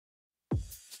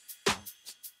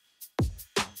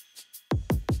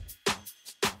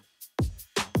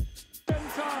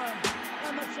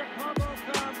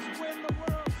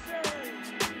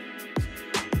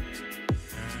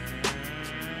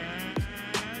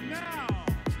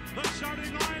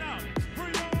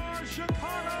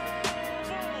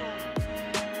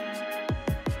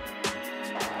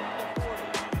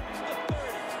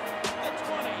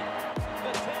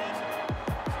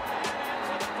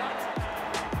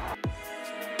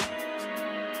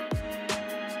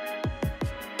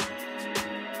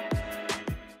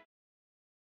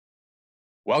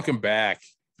Welcome back.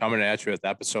 Coming at you with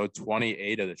episode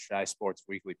 28 of the Shy Sports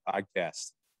Weekly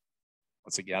podcast.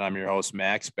 Once again, I'm your host,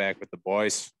 Max, back with the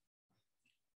boys.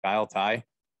 Kyle, Ty.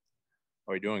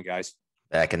 How are you doing, guys?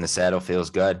 Back in the saddle, feels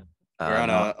good. We're on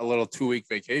a little 2-week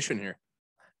vacation here.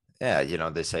 Yeah,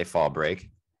 they say fall break.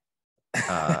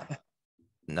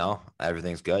 No,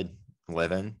 everything's good.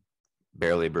 Living,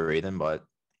 barely breathing, but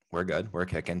we're good. We're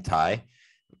kicking. Ty,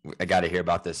 I got to hear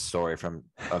about this story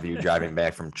of you driving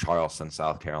back from Charleston,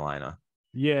 South Carolina.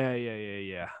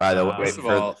 Yeah. By the way,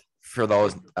 for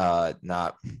those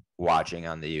not watching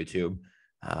on the YouTube,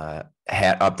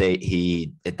 hat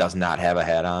update. It does not have a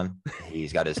hat on.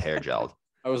 He's got his hair gelled.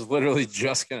 I was literally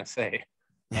just gonna say.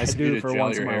 Nice to for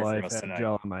once in my life had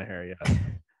gel in my hair. Yeah,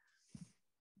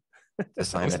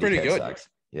 it's pretty good. Sucks.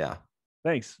 Yeah.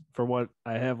 Thanks for what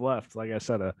I have left. Like I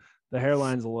said, the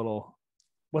hairline's a little,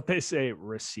 what they say,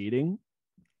 receding.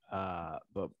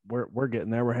 But we're getting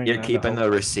there. We're hanging. You're keeping the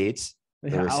receipts.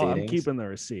 I'm keeping the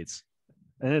receipts,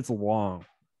 and it's long.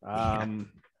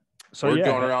 So we're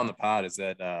going around the pod is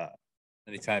that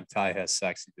anytime Ty has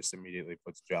sex, he just immediately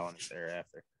puts gel in his hair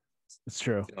after. It's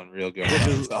true. Feeling real good.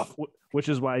 Which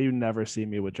is why you never see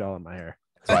me with gel in my hair.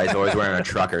 That's why he's always wearing a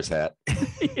trucker's hat.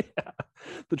 Yeah.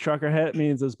 The trucker hat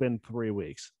means it's been 3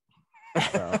 weeks.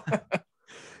 So.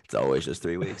 It's always just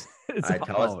 3 weeks.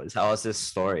 Tell us this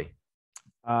story.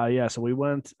 So we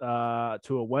went to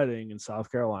a wedding in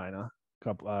South Carolina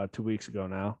 2 weeks ago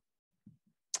now.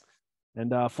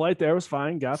 And flight there was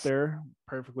fine. Got there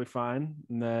perfectly fine.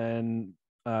 And then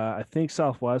I think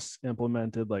Southwest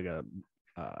implemented like a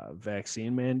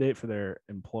vaccine mandate for their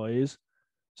employees.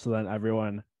 So then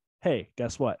everyone, hey,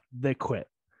 guess what? They quit.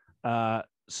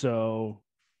 So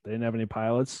they didn't have any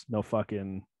pilots. No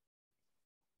fucking,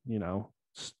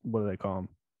 what do they call them?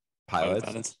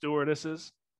 Pilots?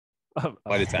 Stewardesses?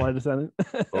 Flight attendant.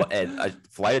 Well,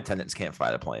 flight attendants can't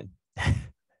fly the plane.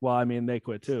 Well, I mean, they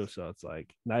quit too. So it's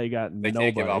like now you got nobody.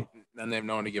 Can't give out, then they have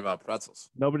no one to give out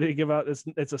pretzels. Nobody to give out.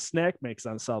 It's a snack mix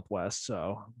on Southwest.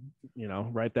 So,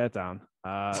 write that down.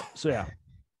 So yeah,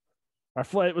 our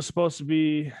flight was supposed to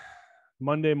be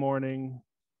Monday morning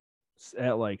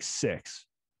at like 6,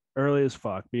 early as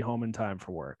fuck, be home in time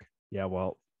for work. Yeah,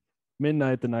 well,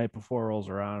 midnight the night before rolls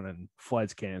around and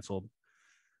flight's canceled.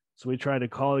 So we tried to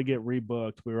call to get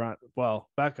rebooked.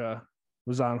 Becca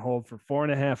was on hold for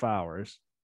 4.5 hours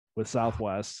with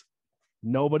Southwest.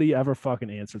 Nobody ever fucking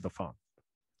answered the phone.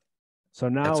 So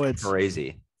now it's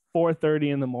crazy.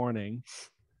 4:30 in the morning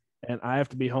and I have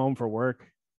to be home for work.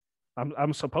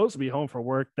 I'm supposed to be home for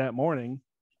work that morning.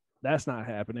 That's not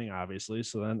happening, obviously.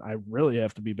 So then I really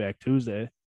have to be back Tuesday.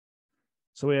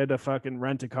 So we had to fucking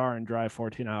rent a car and drive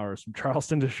 14 hours from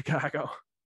Charleston to Chicago.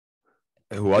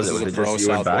 Who was it? Was it just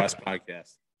you and Southwest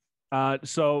podcast?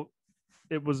 So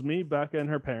it was me, Becca, and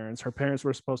her parents. Her parents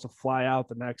were supposed to fly out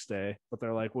the next day, but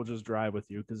they're like, we'll just drive with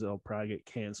you because it'll probably get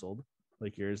canceled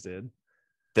like yours did.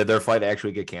 Did their flight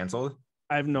actually get canceled?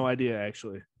 I have no idea,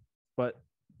 actually. But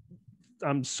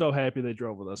I'm so happy they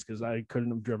drove with us because I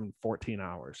couldn't have driven 14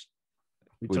 hours.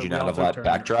 Would you not have let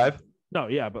back drive? No,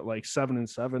 yeah, but like 7 and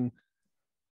 7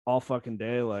 all fucking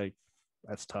day, like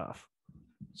that's tough.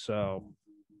 So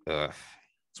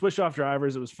switched off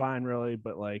drivers. It was fine, really,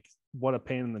 but like what a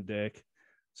pain in the dick.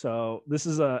 So this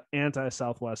is a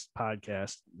anti-Southwest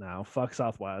podcast now. Fuck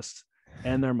Southwest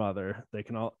and their mother. They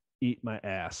can all eat my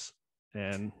ass.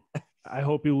 And I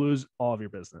hope you lose all of your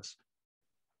business.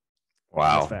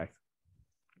 Wow. That's fact.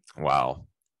 Wow.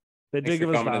 They did give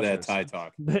us coming to that Thai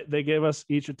talk. They gave us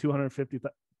each a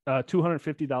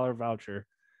 $250 voucher.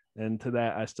 And to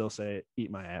that, I still say, eat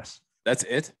my ass. That's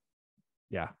it?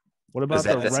 Yeah. What about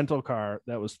the rental car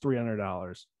that was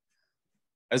 $300?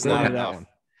 That's not enough.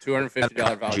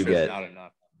 $250 voucher is not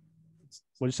enough.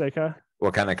 What'd you say, Kai?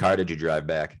 What kind of car did you drive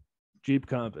back? Jeep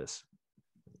Compass.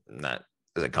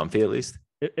 Is it comfy at least?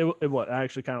 It was. I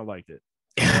actually kind of liked it.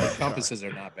 Compasses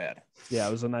are not bad. Yeah,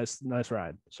 it was a nice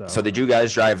ride. So did you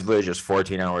guys drive literally just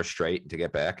 14 hours straight to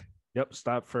get back? Yep.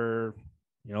 Stop for,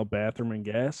 bathroom and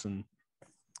gas and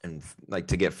like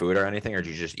to get food or anything, or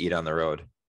did you just eat on the road?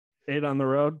 Ate on the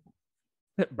road.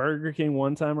 Hit Burger King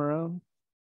one time around.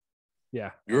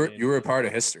 Yeah. You were a part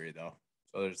of history though.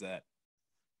 So there's that.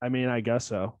 I mean, I guess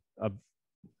so.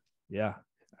 Yeah,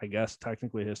 I guess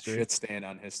technically history. Shit stand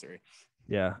on history.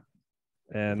 Yeah.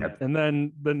 And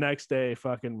then the next day,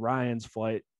 fucking Ryan's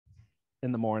flight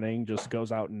in the morning just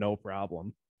goes out no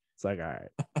problem. It's like, all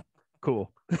right,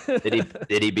 cool. Did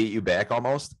he beat you back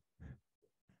almost?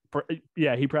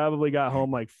 Yeah, he probably got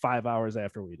home like 5 hours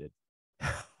after we did.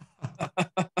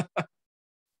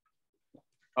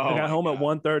 I got home at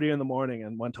 1:30 in the morning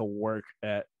and went to work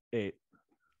at 8.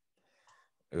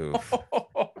 Oof.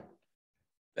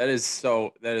 That is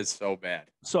so bad.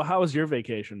 So how was your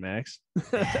vacation, Max?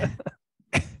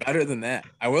 Better than that.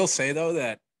 I will say though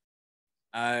that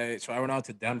I went out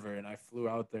to Denver and I flew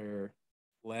out there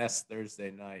last Thursday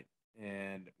night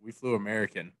and we flew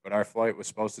American, but our flight was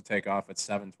supposed to take off at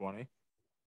 7:20.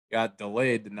 Got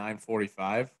delayed to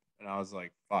 9:45 and I was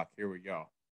like, fuck, here we go.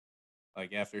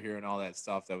 Like after hearing all that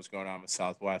stuff that was going on with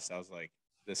Southwest, I was like,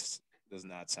 this does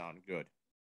not sound good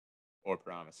or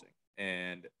promising.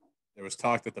 And there was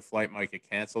talk that the flight might get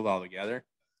canceled altogether.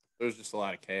 There was just a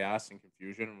lot of chaos and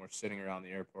confusion, and we're sitting around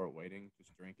the airport waiting,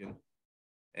 just drinking.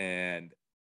 And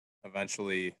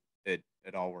eventually, it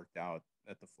all worked out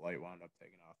that the flight wound up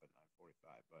taking off at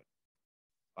 9:45. But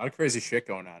a lot of crazy shit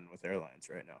going on with airlines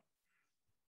right now.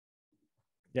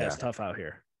 Yeah, it's tough out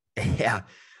here. Yeah,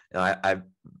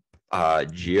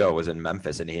 Gio was in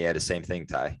Memphis and he had the same thing,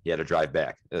 Ty. He had to drive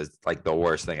back. It was like the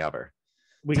worst thing ever.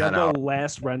 We got the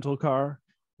last rental car.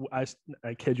 I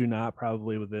kid you not,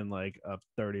 probably within like a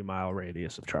 30-mile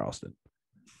radius of Charleston.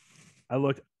 I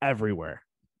looked everywhere.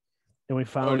 And we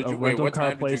found a rental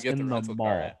car place in the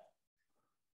mall.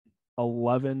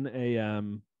 11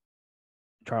 a.m.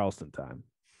 Charleston time.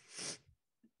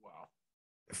 Wow.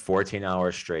 14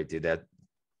 hours straight, dude. That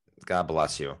God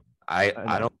bless you. I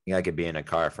don't think I could be in a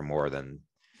car for more than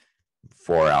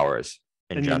 4 hours.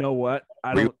 And you know what?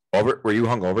 Were you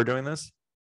hungover doing this?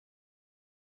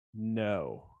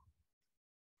 No.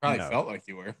 Probably felt like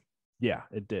you were. Yeah,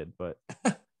 it did. But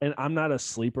and I'm not a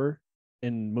sleeper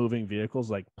in moving vehicles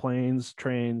like planes,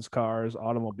 trains, cars,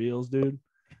 automobiles, dude.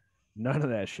 None of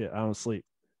that shit. I don't sleep.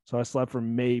 So I slept for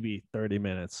maybe 30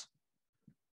 minutes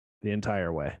the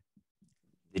entire way.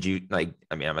 Did you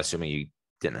I'm assuming you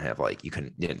didn't have you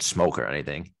didn't smoke or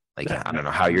anything. I don't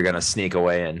know how you're gonna sneak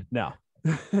away in. No.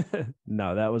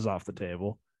 No, that was off the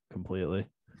table completely.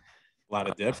 A lot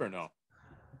of dip or no?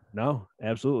 No,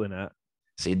 absolutely not.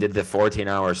 So you did the 14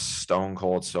 hours stone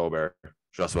cold sober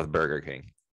just with Burger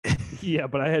King. Yeah,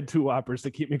 but I had 2 Whoppers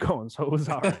to keep me going, so it was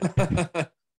all right.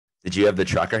 Did you have the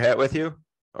trucker hat with you,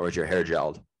 or was your hair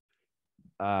gelled?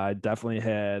 I definitely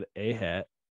had a hat.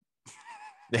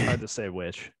 Hard to say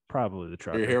which. Probably the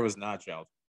trucker. Your hair was not gelled.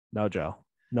 No gel.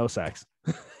 No sex.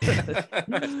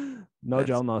 No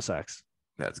gel, no sex.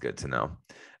 That's good to know.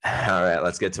 All right,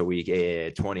 let's get to week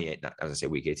 28. I was gonna say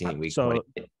week 18. Week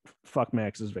 28. Fuck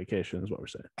Max's vacation is what we're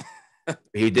saying.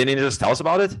 He didn't just tell us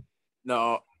about it?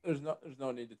 No, there's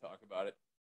no need to talk about it.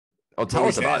 Oh, tell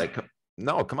us about it.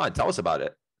 No, come on, tell us about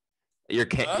it.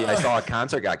 I saw a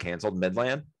concert got canceled,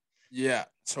 Midland. Yeah.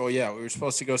 So we were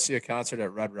supposed to go see a concert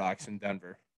at Red Rocks in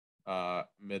Denver.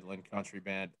 Midland country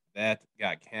band. That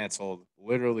got canceled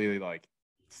literally like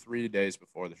 3 days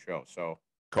before the show. So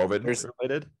COVID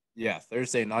related? Yeah,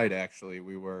 Thursday night actually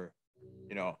we were,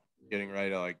 getting ready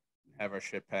to have our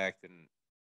shit packed and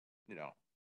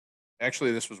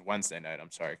actually this was Wednesday night,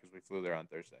 I'm sorry, because we flew there on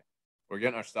Thursday. We're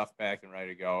getting our stuff packed and ready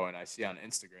to go, and I see on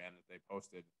Instagram that they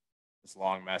posted this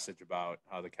long message about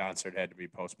how the concert had to be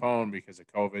postponed because of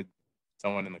COVID.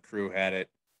 Someone in the crew had it,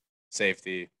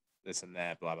 safety, this and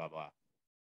that, blah, blah, blah.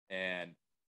 And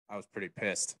I was pretty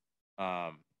pissed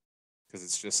because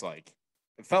it's just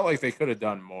it felt like they could have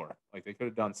done more. Like they could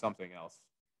have done something else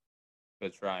to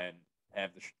try and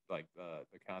have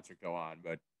the concert go on.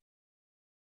 But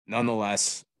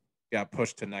nonetheless, got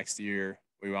pushed to next year.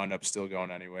 We wound up still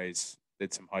going anyways.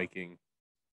 Did some hiking,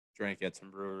 drank at some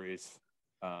breweries.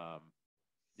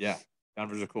 Yeah,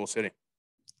 Denver's a cool city.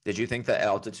 Did you think the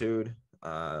altitude?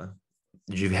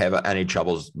 Did you have any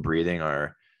troubles breathing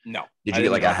or? No. Did you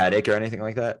get a headache or anything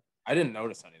like that? I didn't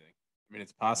notice anything. I mean,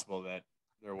 it's possible that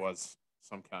there was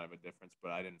some kind of a difference,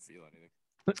 but I didn't feel anything.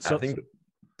 So, I think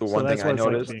the one thing I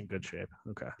noticed being in good shape.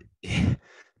 Okay. The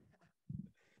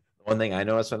one thing I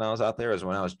noticed when I was out there is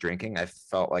when I was drinking, I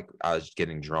felt like I was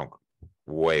getting drunk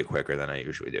way quicker than I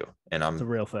usually do. And it's a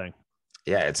real thing.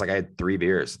 Yeah, it's like I had 3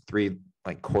 beers, 3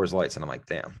 Coors Lights, and I'm like,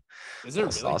 damn. Is it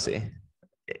really saucy?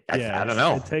 Yeah, I don't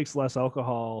know. It takes less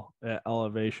alcohol at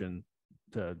elevation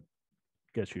to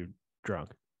get you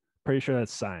drunk. Pretty sure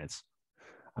that's science.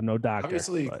 I'm no doctor.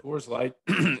 Obviously, Coors Light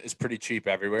is pretty cheap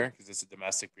everywhere because it's a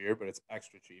domestic beer, but it's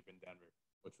extra cheap in Denver,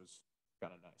 which was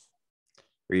kind of nice.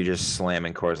 Were you just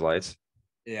slamming Coors Lights?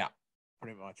 Yeah,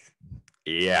 pretty much.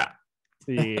 Yeah.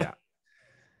 Yeah.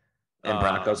 And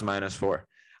Broncos -4.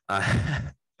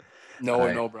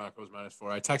 No Broncos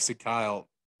 -4. I texted Kyle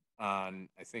on,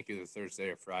 I think either Thursday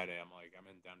or Friday. I'm like, I'm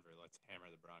in Denver. Let's hammer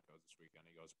the Broncos this weekend.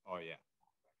 He goes, oh, yeah.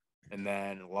 And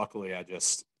then luckily I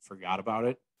just forgot about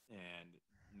it and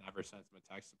never sent him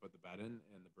a text to put the bet in.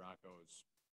 And the Broncos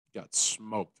got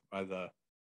smoked by the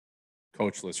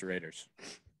coachless Raiders.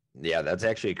 Yeah, that's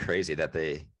actually crazy that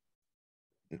they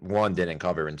one didn't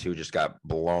cover and two just got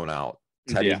blown out.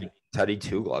 Teddy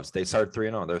two gloves. They started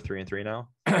 3-0. They're 3-3 now.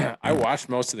 I watched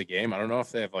most of the game. I don't know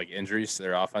if they have like injuries to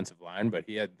their offensive line, but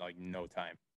he had like no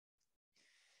time.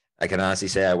 I can honestly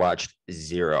say I watched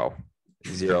zero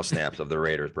snaps of the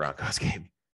Raiders Broncos game.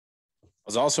 I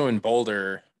was also in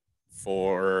Boulder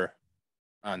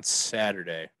on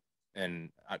Saturday, and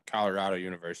Colorado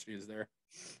University is there.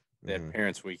 They had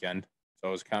parents' weekend, so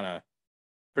it was kind of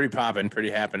pretty popping,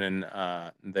 pretty happening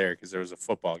there because there was a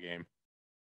football game.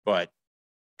 But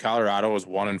Colorado was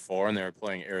 1-4, and they were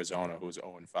playing Arizona, who was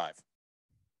 0-5.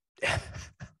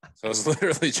 So it was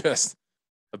literally just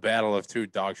a battle of two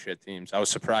dog shit teams. I was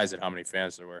surprised at how many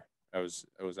fans there were. It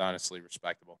was honestly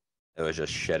respectable. It was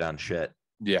just shit on shit.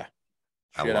 Yeah,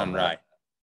 shit on rye.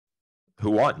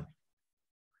 Who won?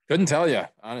 Couldn't tell you.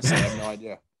 Honestly, I have no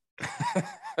idea.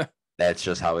 That's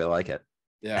just how we like it.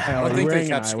 Yeah, I don't think they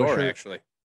kept score, actually.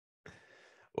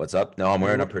 What's up? No, I'm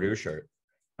wearing a Purdue shirt.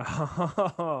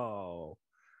 Oh,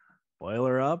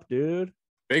 boiler up, dude.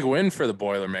 Big win for the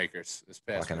Boilermakers this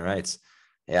past Fucking rights.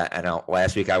 Yeah, I know.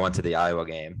 Last week I went to the Iowa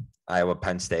game,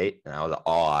 Penn State, and I was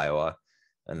all Iowa.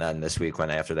 And then this week,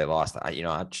 after they lost,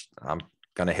 I'm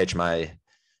gonna hitch my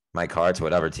car to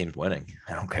whatever team's winning.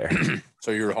 I don't care.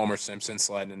 So you were Homer Simpson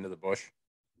sliding into the bush?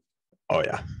 Oh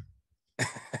yeah.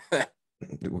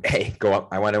 Hey, go up.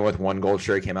 I went in with one gold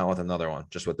shirt, came out with another one,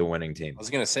 just with the winning team. I was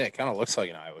gonna say it kind of looks like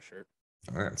an Iowa shirt.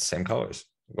 All right, same colors,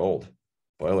 gold.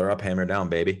 Boiler up, hammer down,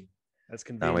 baby. That's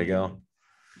convenient. Now we go.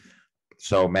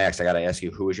 So Max, I gotta ask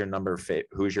you, who's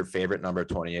your favorite number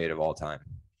 28 of all time?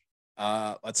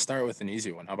 Let's start with an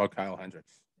easy one. How about Kyle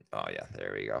Hendricks? Oh yeah,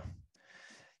 there we go.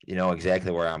 You know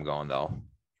exactly where I'm going though.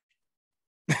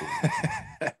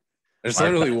 There's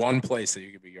literally one place that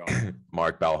you could be going.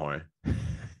 Mark Bellhorn.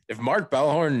 If Mark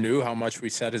Bellhorn knew how much we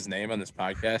said his name on this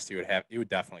podcast, he would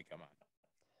definitely come on.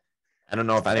 I don't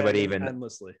know if anybody even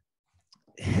endlessly.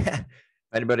 If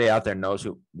anybody out there knows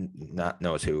who,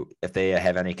 if they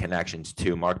have any connections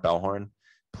to Mark Bellhorn,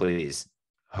 please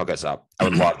hook us up. I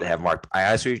would love to have Mark. I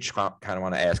actually kind of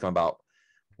want to ask him about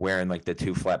wearing like the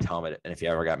two flapped helmet and if he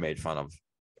ever got made fun of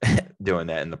doing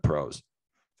that in the pros.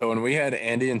 So when we had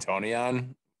Andy and Tony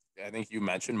on, I think you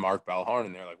mentioned Mark Bellhorn,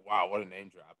 and they're like, wow, what a name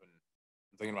drop. And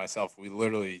I'm thinking to myself, we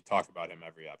literally talk about him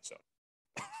every episode.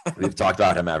 We've talked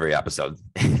about him every episode.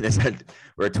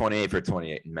 We're 28 for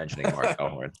 28 in mentioning Mark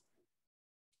Bellhorn.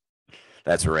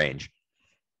 That's range.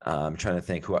 I'm trying to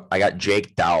think who I got.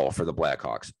 Jake Dowell for the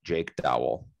Blackhawks. Jake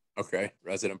Dowell. Okay,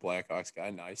 resident Blackhawks guy.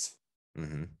 Nice.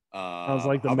 Mm-hmm. Sounds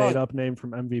like the made-up name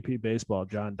from MVP baseball,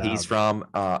 John Dowd. He's from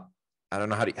I don't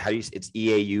know how do you it's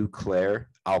Eau Claire,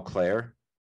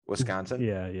 Wisconsin.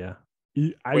 Yeah.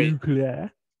 Eau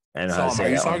Claire. And are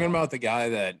you talking about the guy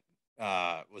that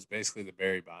was basically the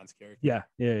Barry Bonds character? Yeah.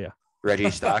 Reggie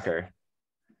Stocker.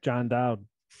 John Dowd.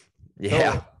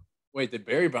 Yeah. So, wait, did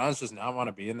Barry Bonds just not want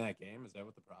to be in that game? Is that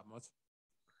what the problem was?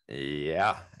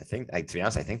 Yeah, I think. To be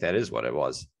honest, I think that is what it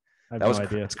was. I have no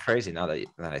idea. It's crazy now that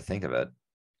I think of it.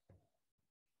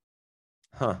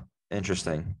 Huh.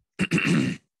 Interesting.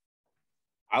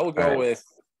 I will go with.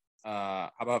 How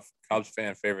about Cubs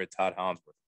fan favorite Todd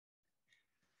Hollinsworth?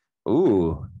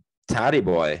 Ooh, Toddy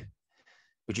boy.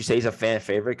 Would you say he's a fan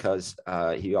favorite because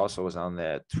he also was on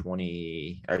that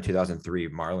 2003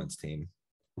 Marlins team?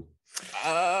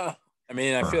 I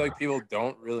mean, I feel like people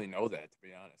don't really know that, to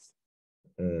be honest.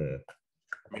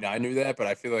 I mean, I knew that, but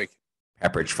I feel like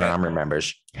Pepperidge Farm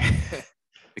remembers.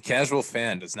 The casual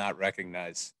fan does not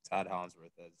recognize Todd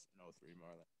Hollinsworth as an 03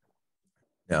 Marlin.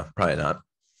 Yeah, probably not.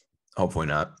 Hopefully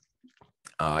not.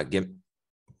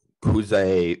 Who's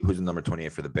the number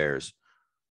 28 for the Bears?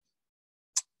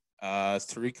 Is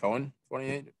Tariq Cohen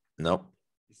 28? Nope.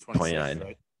 He's 29.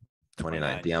 Right?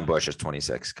 29. Deion Bush is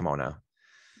 26. Come on now.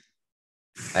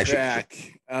 Actually,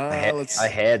 I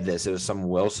had this. It was some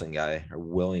Wilson guy or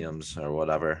Williams or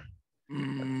whatever.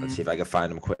 Let's see if I can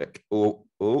find him quick. Oh.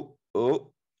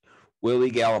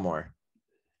 Willie Gallimore,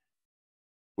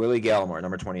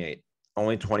 number 28.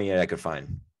 Only 28 I could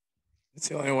find. It's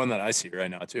the only one that I see right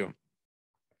now, too.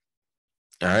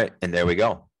 All right. And there we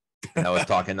go. I was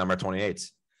talking number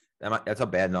 28s. That's a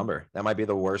bad number. That might be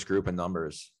the worst group of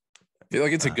numbers. I feel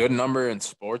like it's a good number in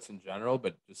sports in general,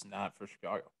 but just not for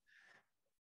Chicago.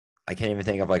 I can't even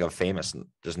think of like a famous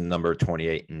just number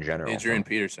 28 in general. Adrian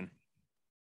Peterson.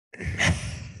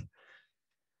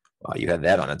 Wow, you had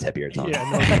that on the tip of your tongue. Yeah,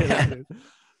 no kidding, dude.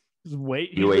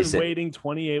 He's been waiting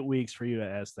 28 weeks for you to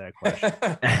ask that question.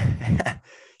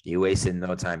 You wasted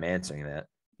no time answering that.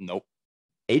 Nope.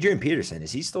 Adrian Peterson,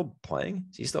 is he still playing?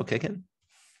 Is he still kicking?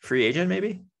 Free agent,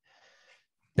 maybe?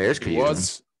 Bears could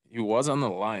use him. He was on the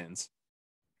Lions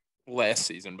last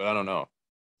season, but I don't know.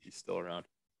 He's still around.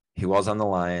 He was on the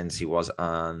Lions. He was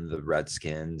on the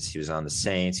Redskins. He was on the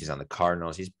Saints. He's on the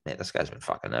Cardinals. This guy's been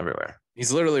fucking everywhere.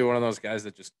 He's literally one of those guys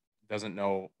that just doesn't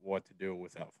know what to do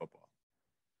without football.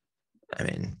 I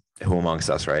mean, who amongst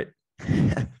us, right?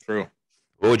 True.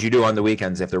 What would you do on the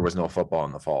weekends if there was no football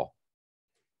in the fall?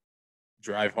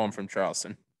 Drive home from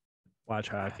Charleston. Watch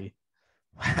hockey.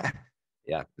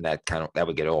 Yeah, that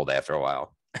would get old after a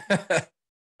while. All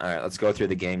right, let's go through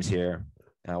the games here.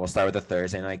 We'll start with the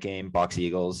Thursday night game, Bucs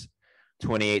Eagles,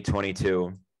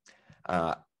 28-22.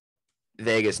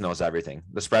 Vegas knows everything.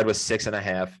 The spread was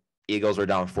 6.5. Eagles were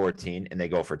down 14, and they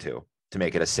go for 2 to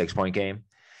make it a 6-point game.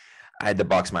 I had the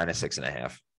Bucs minus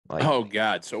 6.5. Oh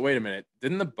God! So wait a minute.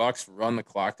 Didn't the Bucs run the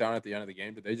clock down at the end of the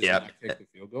game? Did they just not kick the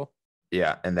field goal?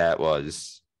 Yeah, and that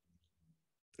was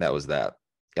that.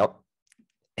 Yep.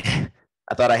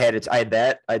 I thought I had it. I had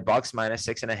that. I had Bucs minus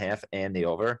 6.5 and the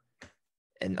over,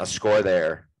 and a score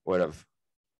there I would have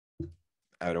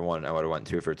won. I would have won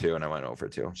 2 for 2, and I went 0 for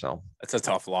 2. So that's a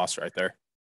tough loss right there.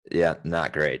 Yeah,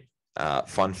 not great.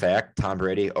 Fun fact: Tom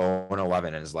Brady 0-11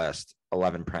 in his last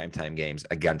 11 primetime games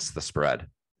against the spread.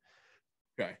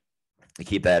 Okay. You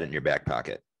keep that in your back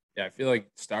pocket. Yeah, I feel like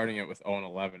starting it with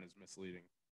 0-11 is misleading.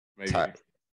 Maybe.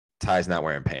 Ty's not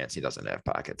wearing pants. He doesn't have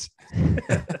pockets.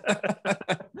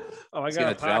 I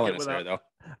got a pocket without.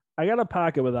 I got a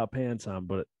pocket without pants on,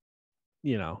 but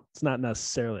it's not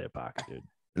necessarily a pocket, dude.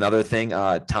 Another thing,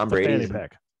 Tom Brady.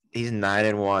 He's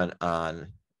 9-1 on.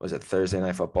 Was it Thursday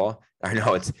Night Football? Or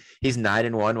no, he's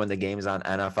 9-1 when the game is on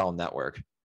NFL Network.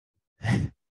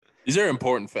 These are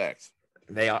important facts.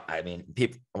 They are. I mean,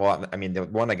 people. Well, I mean, the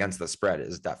one against the spread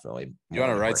is definitely. You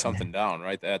want to write something down?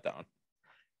 Write that down.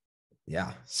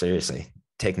 Yeah, seriously,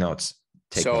 take notes.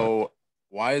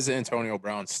 Why is Antonio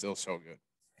Brown still so good?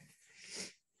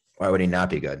 Why would he not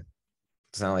be good?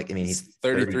 It's not like he's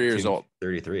 33 years old.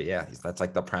 33, yeah, that's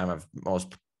like the prime of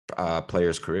most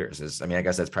players' careers. I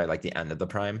guess that's probably like the end of the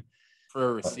prime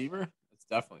for a receiver. It's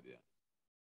definitely the end.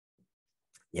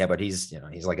 Yeah, but he's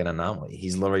like an anomaly.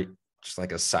 He's literally just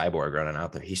like a cyborg running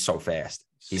out there. He's so fast.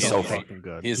 He's so fucking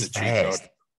good. He's a cheat code.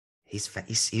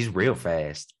 He's real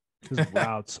fast. His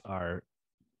routes are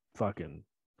fucking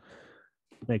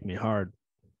make me hard.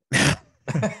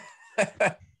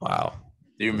 Wow.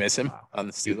 Do you miss him on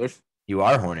the Steelers? You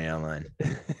are horny online.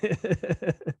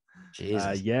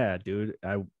 Jesus. Yeah, dude.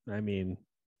 I mean,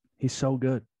 he's so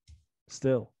good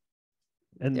still.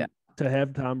 And to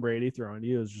have Tom Brady throwing to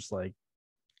you is just like,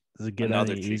 does it get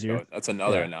any easier? Code. That's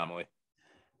another anomaly.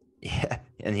 Yeah.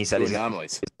 And he said he's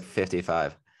anomalies.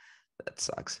 55. That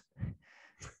sucks.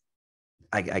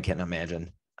 I can't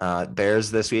imagine.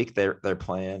 Bears this week, they're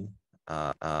playing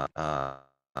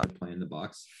playing the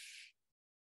Bucs.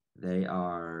 They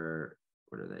are,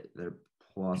 what are they? They're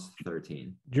plus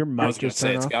 13. Your I was gonna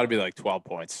say it's got to be like 12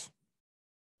 points.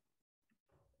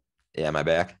 Yeah, am I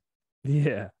back?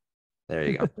 Yeah. There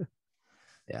you go.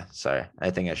 Yeah, sorry. I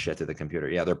think I shifted the computer.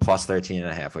 Yeah, they're plus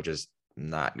 13.5, which is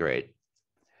not great.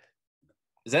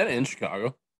 Is that in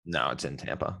Chicago? No, it's in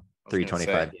Tampa.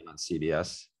 3:25 game on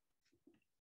CBS.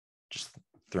 Just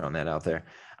throwing that out there.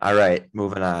 All right,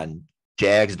 moving on.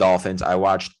 Jags, Dolphins. I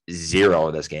watched 0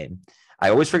 of this game. I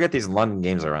always forget these London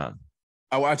games are on.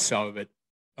 I watched some of it.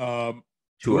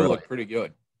 Tua looked pretty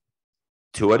good.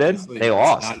 Tua did? They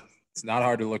lost. It's not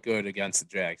hard to look good against the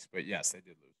Jags, but yes, they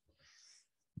did lose.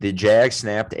 The Jags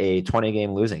snapped a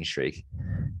 20-game losing streak.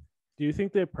 Do you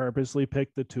think they purposely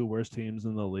picked the 2 worst teams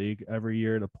in the league every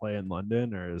year to play in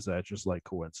London, or is that just like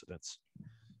coincidence?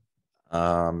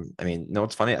 No,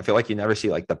 it's funny. I feel like you never see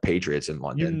like the Patriots in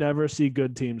London. You never see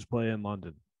good teams play in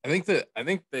London. I think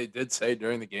they did say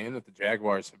during the game that the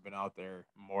Jaguars have been out there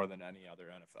more than any other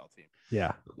NFL team.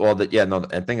 Yeah. Well,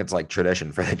 I think it's like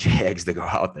tradition for the Jags to go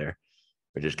out there,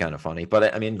 which is kind of funny.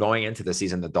 But going into the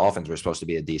season, the Dolphins were supposed to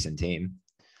be a decent team.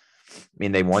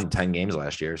 They won 10 games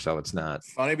last year, so it's not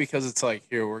funny because it's like,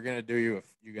 here, we're going to do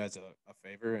you guys a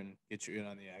favor and get you in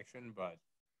on the action, but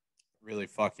really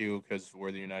fuck you because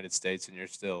we're the United States and you're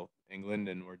still England,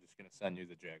 and we're just going to send you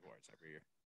the Jaguars every year.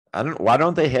 Why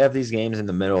don't they have these games in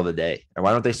the middle of the day? Or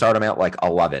why don't they start them at like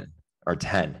 11 or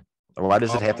 10? Or why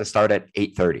does it have to start at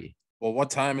 8:30? Well, what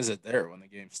time is it there when the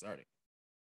game's starting?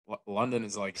 London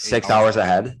is like 6 hours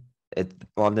ahead.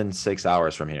 London's 6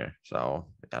 hours from here. So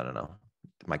I don't know.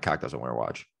 My cock doesn't wear a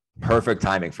watch. Perfect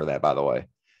timing for that, by the way.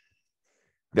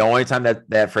 The only time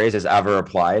that phrase has ever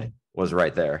applied was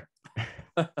right there.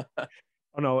 Oh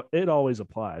no, it always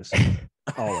applies.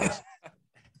 Always.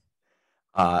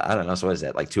 I don't know. So what is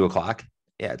that? Like 2:00?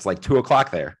 Yeah, it's like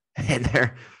 2:00 there. And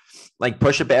they're like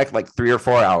push it back like 3 or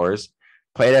 4 hours,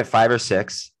 play it at 5 or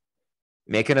 6,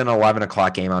 make it an 11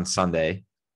 o'clock game on Sunday,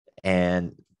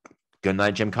 and Good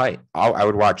night, Jim Kite. I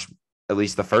would watch at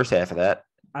least the first half of that.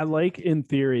 I like, in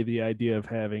theory, the idea of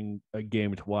having a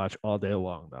game to watch all day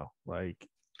long, though. Like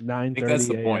 9:30 I think that's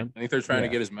the a.m. point. I think they're trying to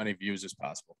Yeah. get as many views as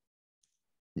possible.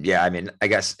 Yeah, I mean, I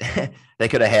guess they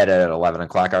could have had it at 11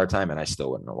 o'clock our time, and I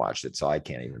still wouldn't have watched it, so I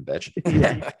can't even bitch.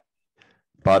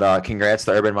 But congrats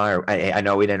to Urban Meyer. I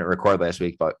know we didn't record last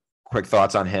week, but quick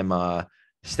thoughts on him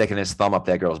sticking his thumb up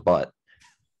that girl's butt.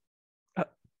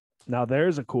 Now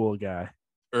there's a cool guy.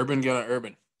 Urban gonna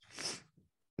Urban.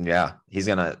 Yeah, he's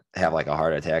gonna have like a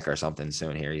heart attack or something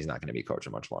soon here. He's not gonna be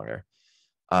coaching much longer.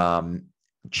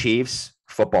 Chiefs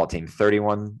football team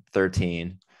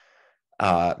 31-13.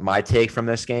 My take from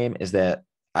this game is that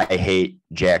I hate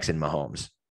Jackson Mahomes.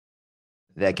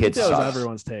 That kid That was sucks.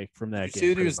 everyone's take from that You game. see that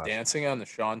he pretty was much. dancing on the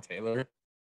Sean Taylor?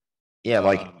 Yeah,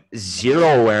 like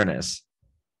zero awareness.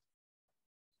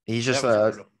 He's just That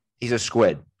was brutal. he's a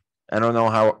squid. I don't know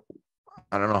how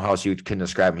else you can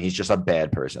describe him. He's just a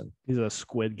bad person. He's a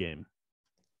Squid Game.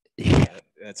 Yeah.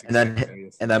 That's And then exactly what he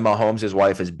is. and then Mahomes, his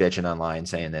wife, is bitching online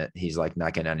saying that he's like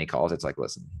not getting any calls. It's like,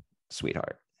 listen,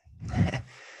 sweetheart.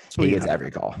 He gets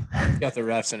every call. He's got the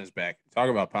refs in his back. Talk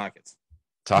about pockets.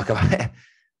 Talk about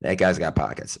that guy's got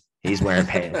pockets. He's wearing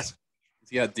pants.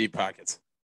 He's got deep pockets.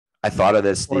 I thought of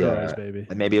this Quarterized, baby.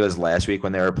 maybe it was last week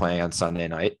when they were playing on Sunday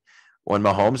night. When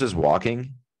Mahomes is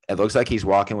walking, it looks like he's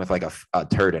walking with like a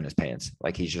turd in his pants.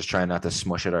 Like he's just trying not to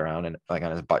smush it around and like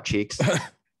on his butt cheeks.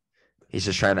 He's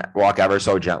just trying to walk ever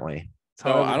so gently.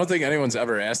 So I don't think anyone's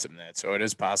ever asked him that. So it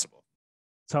is possible.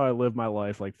 That's how I live my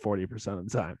life like 40% of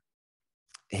the time.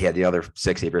 Yeah, the other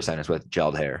 60% is with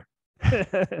gelled hair.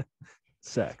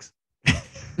 Sex.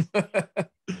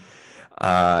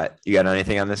 You got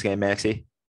anything on this game, Maxie?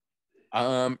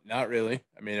 Not really.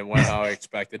 I mean, it went how I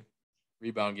expected.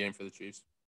 Rebound game for the Chiefs.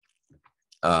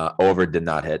 Over did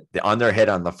not hit. The under hit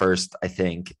on the first, I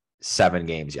think, 7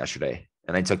 games yesterday.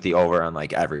 And I took the over on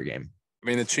like every game. I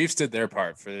mean, the Chiefs did their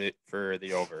part for the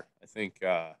over. I think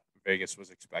Vegas was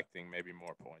expecting maybe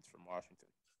more points from Washington.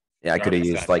 Yeah, I could have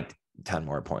Garbage used time. like 10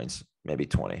 more points, maybe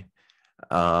 20.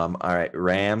 All right,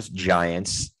 Rams,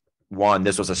 Giants.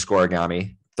 This was a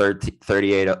scoregami,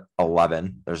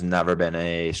 38-11. There's never been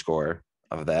a score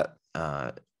of that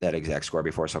exact score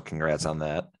before, so congrats on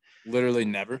that. Literally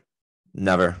never.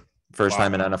 Never. First Wow.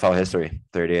 time in NFL history,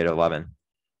 38-11.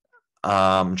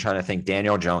 I'm trying to think.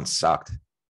 Daniel Jones sucked.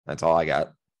 That's all I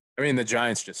got. I mean, the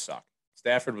Giants just suck.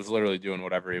 Stafford was literally doing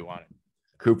whatever he wanted.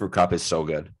 Cooper Kupp is so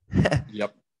good.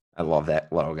 Yep. I love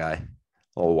that little guy,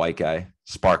 little white guy,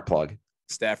 spark plug,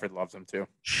 Stafford loves him too.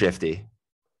 shifty.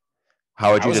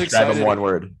 How would I you was describe him excited. one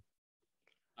word?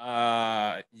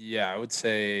 Yeah, I would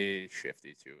say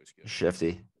shifty too is good.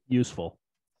 Shifty. Useful.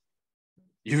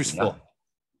 Useful.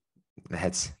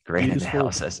 That's great Useful.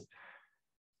 analysis.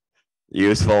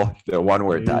 Useful. The one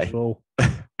word tie. Useful.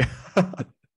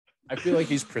 I feel like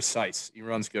he's precise. He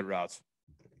runs good routes.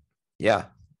 Yeah.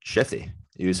 Shifty.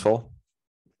 Useful.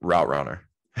 Route runner.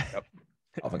 Yep.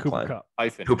 Alvin Cooper Klein. Kupp.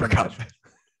 Hyphen. Cooper Cup.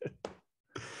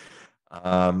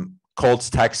 Colts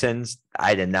Texans.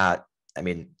 The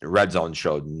red zone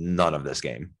showed none of this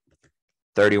game.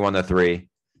 31-3.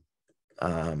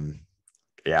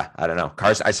 Yeah, I don't know.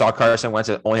 I saw Carson Wentz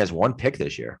only has 1 pick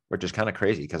this year, which is kind of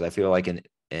crazy because I feel like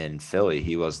in Philly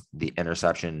he was the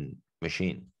interception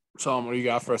machine. Tom, what do you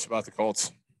got for us about the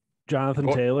Colts? Jonathan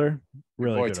Boy- Taylor.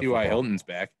 Really Boy, good. at T.Y. football. Hilton's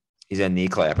back. He's a knee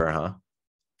clapper, huh?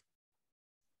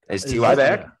 Is Is T.Y. it?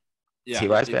 back? Yeah. Yeah,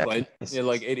 T.Y.'s he back. played. He had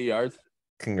like 80 yards.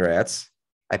 Congrats.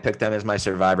 I picked them as my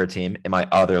survivor team in my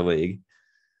other league.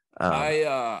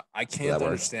 I that can't works.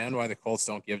 understand why the Colts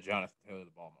don't give Jonathan Taylor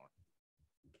the ball more.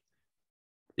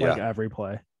 Like Yeah. every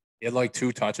play. He had like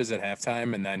 2 touches at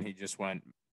halftime, and then he just went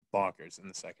bonkers in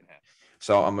the second half.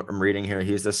 So I'm reading here.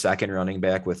 He's the second running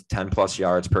back with 10 plus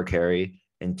yards per carry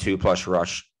and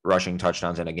 2+ rushing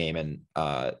touchdowns in a game in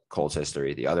Colts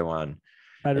history. The other one, it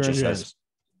Veteran just James. says,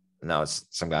 no, it's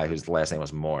some guy whose last name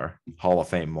was Moore, Hall of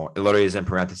Fame Moore. It literally is in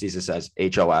parentheses. It says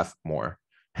HOF Moore.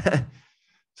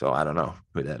 So I don't know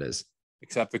who that is.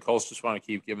 Except the Colts just want to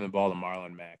keep giving the ball to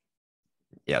Marlon Mack.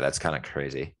 Yeah, that's kind of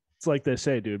crazy. It's like they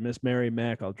say, dude, Miss Mary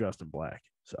Mack, all dressed in black.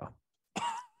 So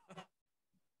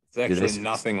It's actually this-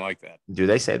 nothing like that. Do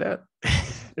they say that?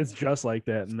 it's just like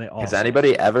that. And they all Has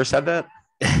anybody ever said that?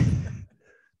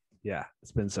 Yeah,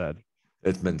 it's been said.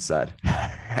 It's been said.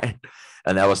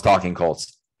 And that was talking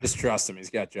Colts. Just trust him. He's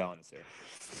got gel in his hair.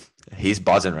 He's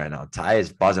buzzing right now. Ty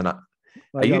is buzzing up.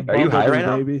 Like you- a are you high bumblebee, right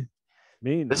now? Baby.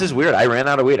 Me? This No. is weird. I ran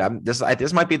out of weed.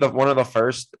 This might be one of the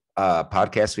first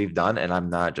podcasts we've done, and I'm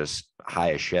not just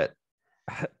high as shit.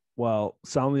 Well,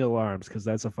 sound the alarms because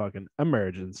that's a fucking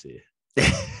emergency.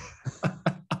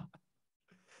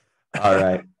 All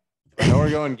right. I know we're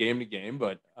going game to game,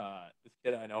 but this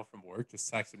kid I know from work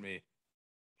just texted me,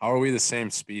 "How are we the same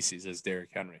species as Derrick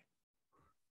Henry?"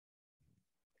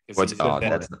 What's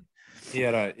he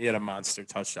had a monster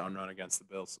touchdown run against the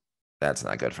Bills. That's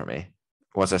not good for me.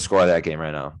 What's the score of that game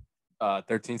right now?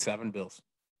 13-7 Bills.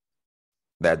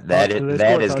 That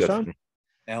is good for me.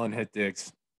 Allen hit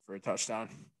Diggs for a touchdown.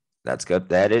 That's good.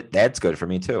 That's good for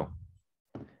me too.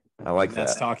 I like that.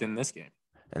 That's talking this game.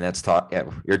 And that's yeah,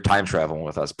 you're time traveling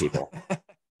with us people.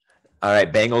 All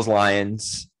right, Bengals,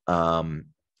 Lions.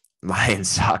 Lions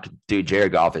suck. Dude,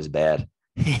 Jared Goff is bad.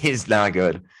 He's not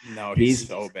good. No, he's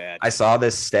so bad. I saw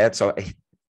this stat. So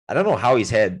I don't know how he's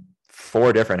had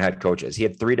 4 different head coaches. He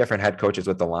had 3 different head coaches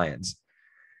with the Lions.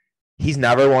 He's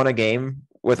never won a game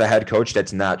with a head coach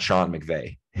that's not Sean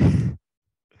McVay.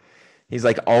 He's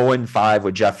like 0-5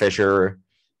 with Jeff Fisher.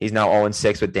 He's now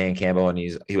 0-6 with Dan Campbell, and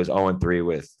he was 0-3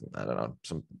 with, I don't know,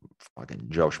 some fucking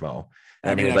Joe Schmo.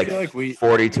 And he was like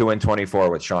 42-24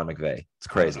 with Sean McVay. It's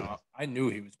crazy. I knew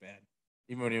he was bad.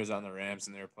 Even when he was on the Rams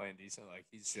and they were playing decent, like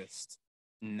he's just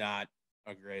not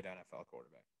a great NFL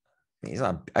quarterback. He's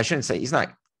not. I shouldn't say he's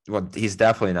not. Well, he's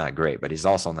definitely not great, but he's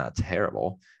also not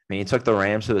terrible. I mean, he took the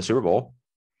Rams to the Super Bowl.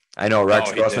 I know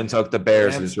Rex Grossman took the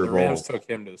Bears to the Super Bowl. The Rams took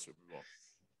him to the Super Bowl.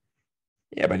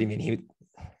 Yeah, but I mean,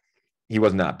 he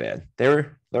was not bad.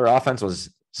 Their offense was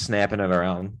snapping it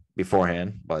around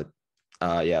beforehand, but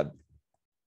yeah,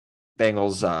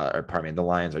 Bengals. The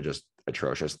Lions are just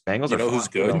atrocious. Bengals who's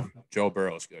good? Joe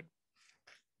Burrow's good.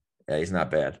 Yeah, he's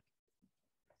not bad.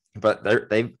 But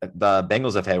the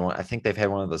Bengals have had one. I think they've had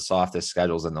one of the softest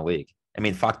schedules in the league. I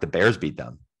mean, fuck, the Bears beat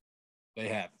them. They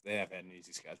have had an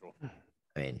easy schedule.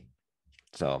 I mean,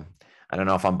 so I don't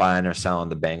know if I'm buying or selling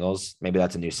the Bengals. Maybe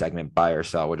that's a new segment, buy or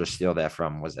sell. We'll just steal that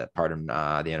from, was that part of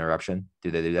the interruption?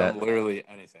 Do they do that? Literally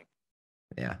anything.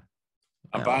 Yeah.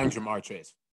 I'm buying Jamar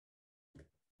Chase.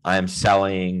 I am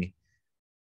selling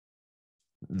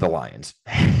the Lions.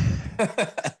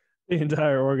 The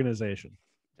entire organization.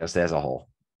 Just as a whole.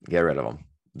 Get rid of them.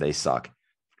 They suck.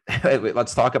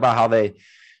 Let's talk about how they,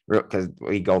 because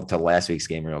we go to last week's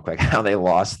game real quick, how they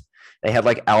lost. They had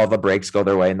like all of the breaks go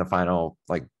their way in the final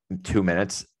like 2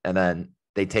 minutes, and then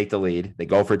they take the lead. They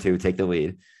go for 2, take the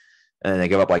lead, and then they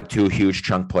give up like 2 huge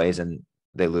chunk plays and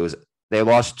they lose. They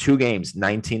lost 2 games,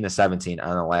 19-17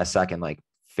 on the last second, like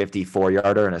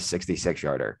 54-yarder and a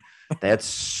 66-yarder. That's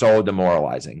so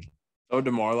demoralizing. So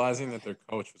demoralizing that their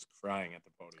coach was crying at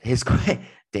the podium. His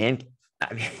Dan,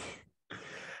 I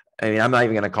mean, I'm not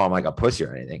even gonna call him like a pussy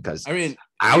or anything, because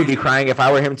I would be crying if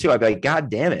I were him too. I'd be like, God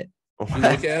damn it. You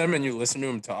look at him and you listen to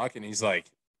him talk, and he's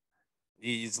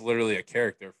literally a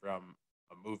character from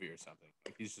a movie or something.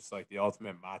 Like he's just like the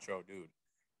ultimate macho dude.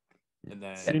 And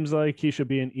then seems like he should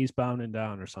be in Eastbound and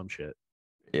Down or some shit.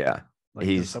 Yeah, like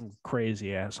he's some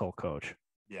crazy asshole coach.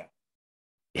 Yeah,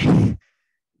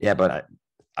 yeah, but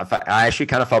I actually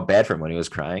kind of felt bad for him when he was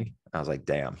crying. I was like,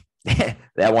 damn,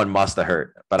 that one must have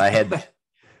hurt. But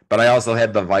I also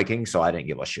had the Vikings, so I didn't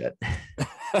give a shit.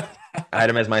 I had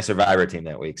him as my survivor team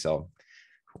that week, so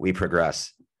we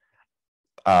progress.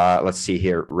 Let's see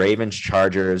here. Ravens,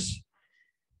 Chargers.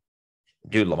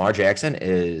 Dude, Lamar Jackson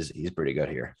he's pretty good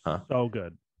here, huh? So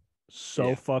good.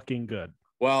 So fucking good.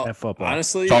 Well,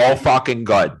 honestly, so fucking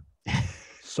good.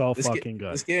 So fucking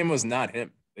good. This game was not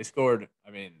him. They scored,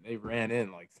 they ran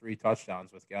in like 3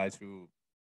 touchdowns with guys who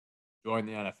joined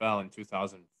the NFL in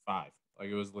 2005. Like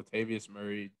it was Latavius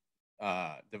Murray,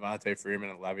 Devontae Freeman,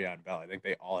 and Le'Veon Bell. I think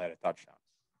they all had a touchdown.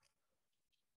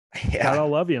 Yeah, I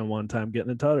love you one time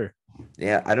getting a tutter.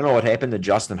 Yeah, I don't know what happened to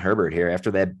Justin Herbert here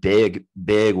after that big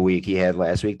week he had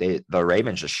last week. The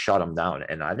Ravens just shut him down,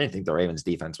 and I didn't think the Ravens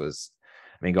defense was,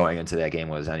 going into that game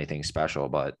was anything special.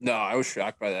 But no, I was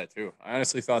shocked by that too. I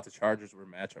honestly thought the Chargers were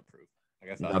matchup proof.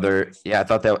 Like I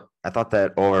thought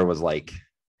that over was like,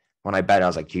 when I bet, I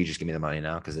was like, can you just give me the money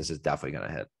now? Because this is definitely going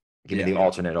to hit. Give me the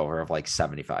alternate over of like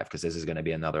 75, because this is going to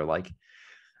be another like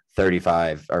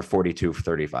 35 or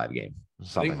 42-35 game.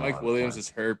 I think Mike Williams is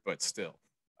hurt, but still,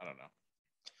 I don't know.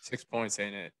 6 points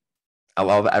ain't it. I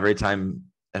love every time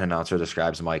an announcer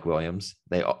describes Mike Williams.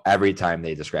 Every time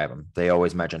they describe him, they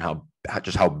always mention how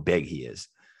big he is.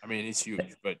 He's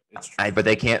huge, but it's true. But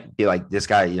they can't be like, this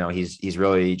guy, he's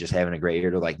really just having a great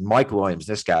year. They're like, Mike Williams,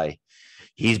 this guy,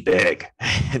 he's big.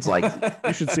 It's like,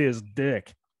 you should see his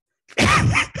dick.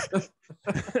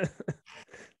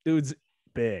 Dude's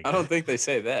big. I don't think they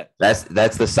say that. That's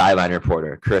the sideline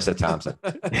reporter, Carissa Thompson.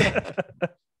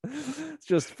 It's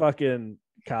just fucking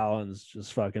Collins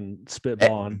just fucking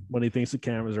spitballing when he thinks the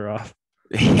cameras are off.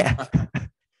 Yeah.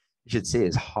 You should see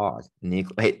his hog.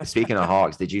 Hey, speaking of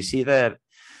hogs, did you see that?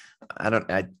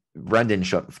 Brendan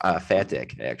showed Fat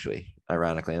Dick, actually.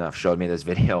 ironically enough, showed me this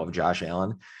video of Josh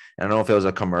Allen. I don't know if it was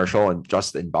a commercial and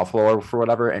just in Buffalo or for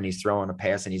whatever, and he's throwing a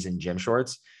pass and he's in gym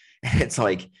shorts. And it's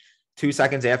like 2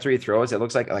 seconds after he throws, it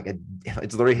looks like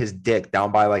it's literally his dick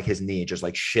down by like his knee, just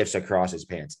like shifts across his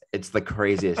pants. It's the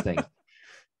craziest thing.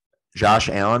 Josh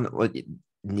Allen,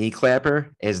 knee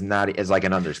clapper is like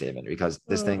an understatement because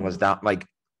this thing was down like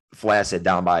flaccid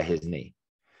down by his knee.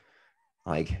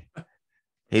 Like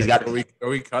he's got. Are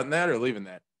we cutting that or leaving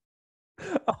that?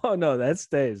 Oh no, that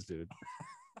stays, dude.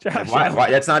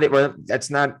 Why? That's not it. That's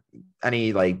not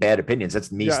any like bad opinions.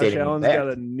 That's me stating. Josh Allen's got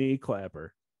a knee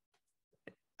clapper.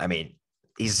 I mean,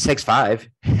 he's 6'5".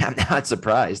 I'm not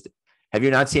surprised. Have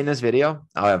you not seen this video?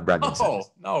 I'll have Brendan. Oh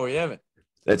no, we haven't.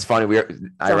 It's funny. It's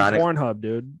ironic. On Pornhub,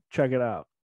 dude. Check it out.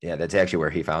 Yeah, that's actually where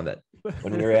he found it.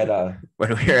 When we were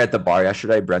at the bar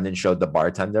yesterday, Brendan showed the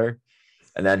bartender,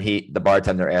 and then the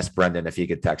bartender asked Brendan if he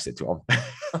could text it to him.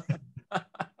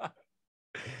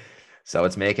 So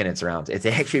it's making its rounds. It's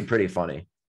actually pretty funny.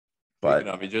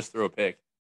 But he just threw a pick.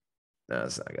 No,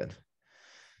 it's not good.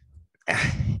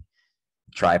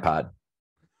 Tripod.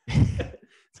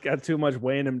 It's got too much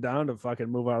weighing him down to fucking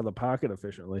move out of the pocket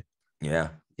efficiently.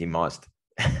 Yeah, he must.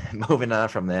 Moving on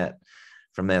from that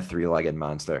three-legged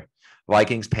monster.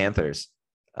 Vikings, Panthers.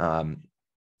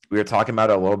 We were talking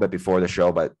about it a little bit before the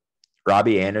show, but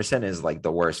Robbie Anderson is like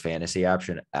the worst fantasy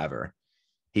option ever.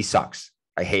 He sucks.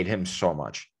 I hate him so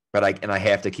much. But I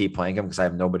have to keep playing him because I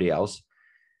have nobody else.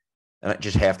 And I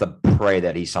just have to pray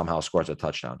that he somehow scores a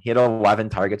touchdown. He had 11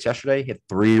 targets yesterday. He had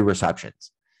 3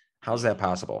 receptions. How's that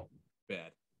possible?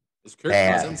 Bad. Is Kirk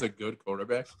Cousins a good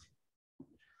quarterback?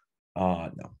 No.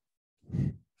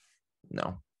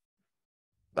 No.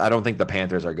 I don't think the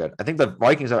Panthers are good. I think the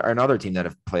Vikings are another team that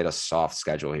have played a soft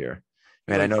schedule here.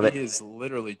 Man, I know that he is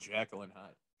literally Jekyll and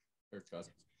Hyde. Kirk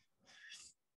Cousins.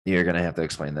 You're going to have to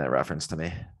explain that reference to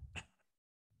me.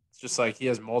 Just like he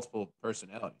has multiple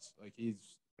personalities. Like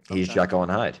he's Jekyll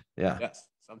and Hyde. Yeah. Yes.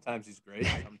 Sometimes he's great.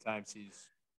 Sometimes he's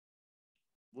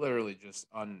literally just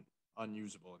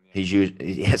unusable.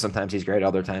 Sometimes he's great.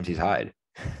 Other times he's Hyde.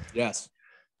 Yes.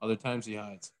 Other times he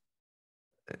hides.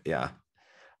 Yeah.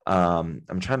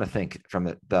 I'm trying to think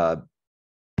from the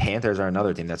Panthers are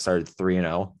another team that started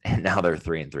 3-0 and now they're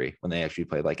 3-3 when they actually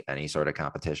played like any sort of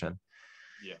competition.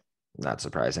 Yeah. Not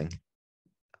surprising.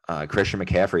 Christian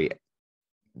McCaffrey.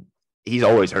 He's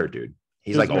always hurt, dude.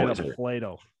 He's like always hurt.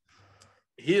 Play-Doh.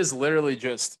 He is literally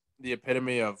just the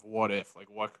epitome of what if. Like,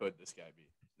 what could this guy be?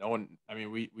 No one. I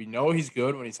mean, we know he's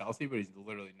good when he's healthy, but he's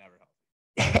literally never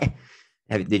healthy.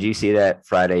 Did you see that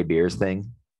Friday Beers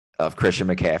thing of Christian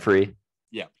McCaffrey?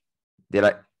 Yeah. They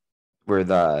like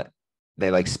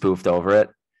spoofed over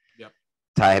it? Yep.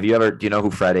 Ty, do you know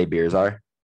who Friday Beers are?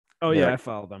 Oh yeah, I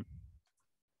follow them.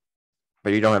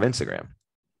 But you don't have Instagram.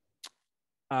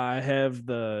 I have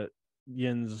the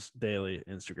Yins Daily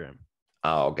Instagram.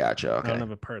 Oh, gotcha. Okay. I don't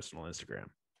have a personal Instagram.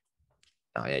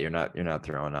 Oh yeah, you're not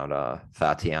throwing out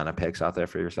Tatiana pics out there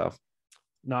for yourself.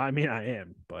 No, I mean I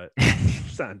am, but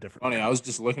it's not different. Funny, I was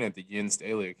just looking at the Yins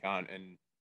Daily account and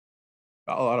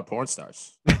got a lot of porn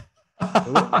stars.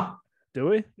 Do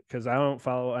we? Because I don't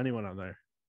follow anyone on there.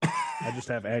 I just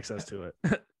have access to it.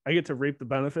 I get to reap the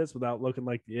benefits without looking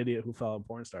like the idiot who followed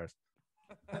porn stars.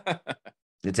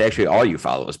 It's actually all you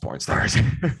follow is porn stars.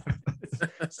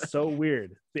 So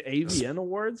weird. The AVN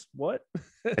Awards? What?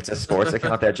 It's a sports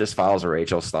account that just follows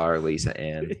Rachel Starr, Lisa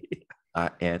Ann,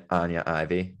 and Anya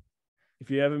Ivy.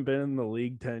 If you haven't been in the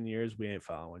league 10 years, we ain't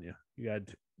following you. You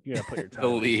gotta put your time.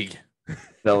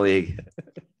 The league.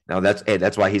 No,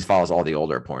 that's why he follows all the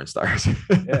older porn stars.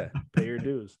 Yeah, pay your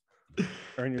dues.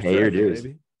 Earn your dues.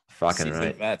 Baby. Fucking seasoned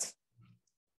right. Vets.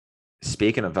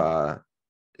 Speaking of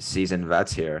seasoned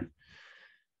vets here,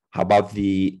 how about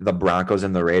the Broncos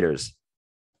and the Raiders?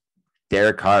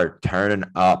 Derek Carr turning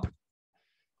up.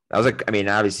 That was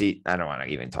obviously, I don't want to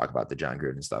even talk about the John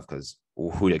Gruden stuff because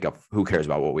who cares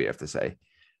about what we have to say?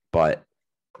 But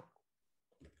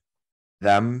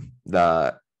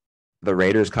the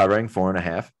Raiders covering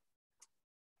 4.5.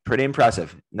 Pretty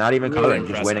impressive. Not even really covering,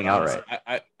 just winning outright.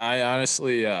 I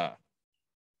honestly,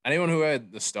 anyone who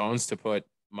had the stones to put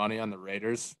money on the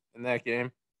Raiders in that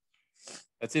game,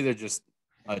 that's either just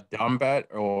a dumb bet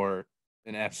or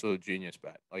an absolute genius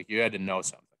bet. Like you had to know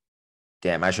something.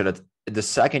 Damn, I should have. The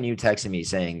second you texted me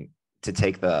saying to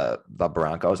take the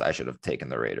Broncos, I should have taken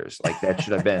the Raiders. Like that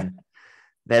should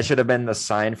have been the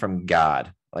sign from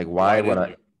God. Like why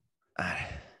would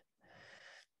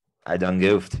I done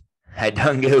goofed.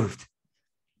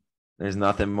 There's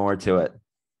nothing more to it.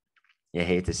 You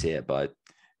hate to see it, but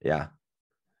yeah.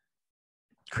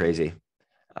 Crazy.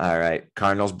 All right.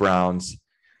 Cardinals, Browns.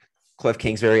 Cliff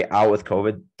Kingsbury out with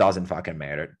COVID, doesn't fucking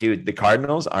matter. Dude, the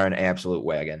Cardinals are an absolute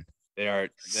wagon. They are.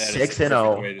 That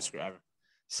 6-0. way to describe them.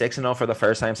 6-0 for the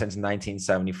first time since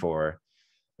 1974.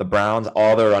 The Browns,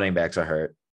 all their running backs are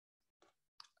hurt.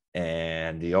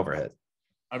 And the overhit.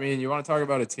 I mean, you want to talk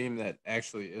about a team that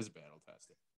actually is battle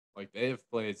tested. Like, they have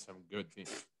played some good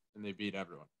teams, and they beat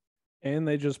everyone. And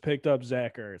they just picked up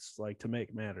Zach Ertz, like, to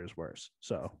make matters worse.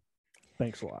 So,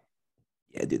 thanks a lot.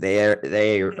 Yeah, dude,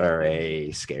 they are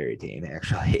a scary team,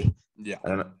 actually. Yeah.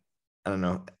 I don't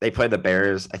know. They play the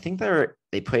Bears. I think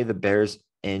they play the Bears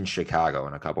in Chicago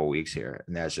in a couple of weeks here,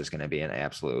 and that's just going to be an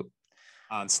absolute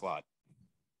onslaught.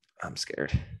 I'm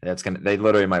scared. They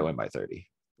literally might win by 30.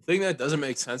 The thing that doesn't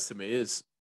make sense to me is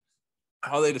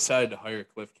how they decided to hire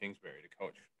Cliff Kingsbury to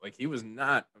coach. Like, he was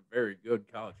not a very good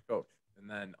college coach. And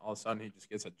then all of a sudden he just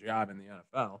gets a job in the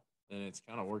NFL, and it's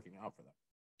kind of working out for them.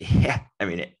 Yeah. I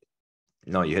mean,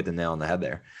 no, you hit the nail on the head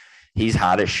there. He's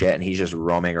hot as shit, and he's just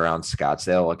roaming around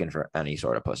Scottsdale looking for any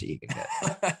sort of pussy he can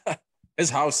get.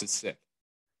 His house is sick.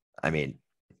 I mean,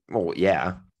 well,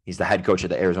 yeah. He's the head coach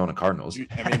of the Arizona Cardinals.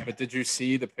 But did you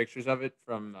see the pictures of it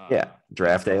from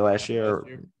draft day last year?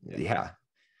 Yeah.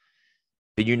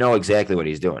 But you know exactly what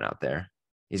he's doing out there.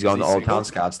 He's going to Old Town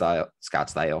Scottsdale.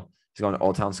 He's going to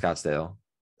Old Town Scottsdale.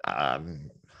 I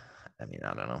mean,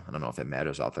 I don't know. I don't know if it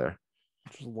matters out there.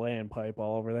 Just laying pipe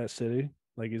all over that city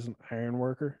like he's an iron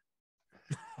worker.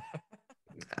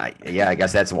 I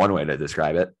guess that's one way to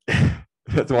describe it.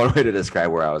 That's one way to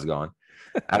describe where I was going.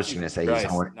 I was just going to say he's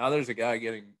somewhere. Now there's a guy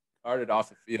getting carted off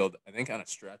the field, I think on a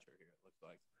stretcher here, it looks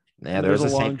like. Yeah, there's a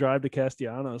long drive to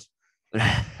Castellanos.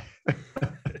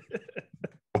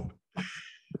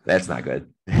 That's not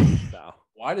good. No.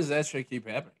 Why does that shit keep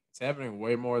happening? It's happening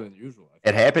way more than usual.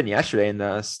 It happened yesterday in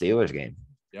the Steelers game.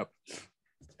 Yep. It's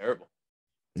terrible.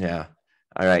 Yeah.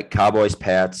 All right. Cowboys,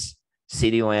 Pats.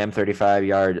 CeeDee Lamb,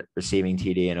 35-yard receiving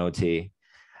TD and OT.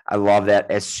 I love that.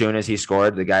 As soon as he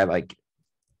scored, the guy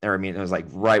it was like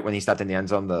right when he stepped in the end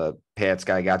zone, the Pats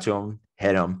guy got to him,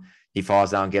 hit him. He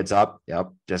falls down, gets up.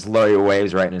 Yep. Just literally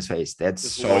waves right in his face. That's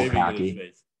just so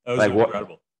cocky. That was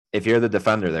incredible. If you're the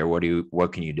defender there,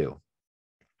 what can you do?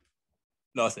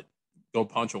 Nothing. Go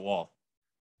punch a wall.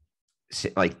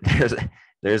 Like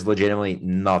there's legitimately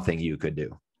nothing you could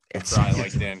do. It's cry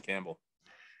like Dan Campbell.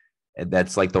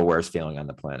 That's like the worst feeling on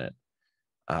the planet.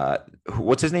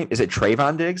 What's his name? Is it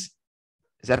Trayvon Diggs?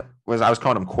 I was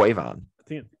calling him Quavon. I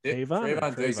think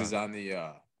Trayvon Diggs is on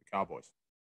the Cowboys.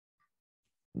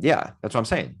 Yeah, that's what I'm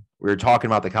saying. We were talking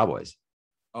about the Cowboys.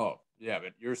 Oh, yeah,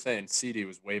 but you're saying CeeDee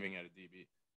was waving at a DB.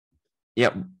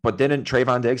 Yeah, but didn't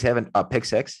Trayvon Diggs have a pick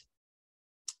six?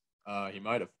 He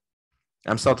might have.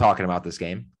 I'm still talking about this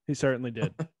game. He certainly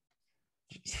did.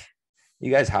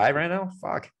 You guys high right now?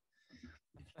 Fuck.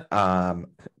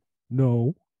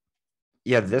 No.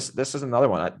 Yeah, this is another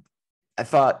one. I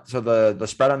thought so. The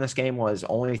spread on this game was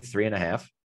only 3.5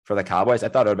 for the Cowboys. I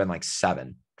thought it would have been like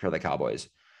 7 for the Cowboys.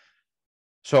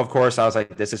 So of course I was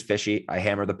like, this is fishy. I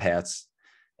hammered the Pats,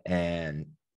 and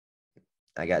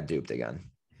I got duped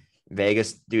again.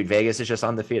 Vegas is just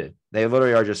undefeated. They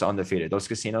literally are just undefeated. Those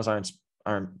casinos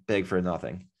aren't big for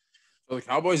nothing. So the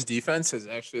Cowboys defense has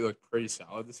actually looked pretty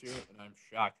solid this year, and I'm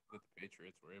shocked that the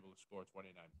Patriots were able to score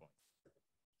 29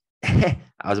 points.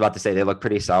 I was about to say they look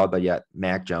pretty solid, but yet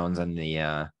Mac Jones and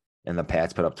the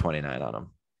Pats put up 29 on them.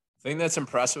 The thing that's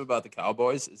impressive about the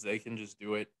Cowboys is they can just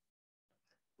do it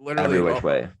literally every which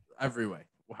way. Every way.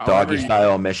 Doggy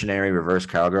style, missionary, reverse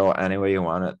cowgirl, any way you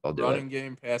want it, they'll do it. Running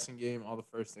game, passing game, all the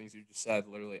first things you just said,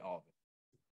 literally all of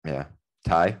it. Yeah.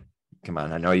 Ty, come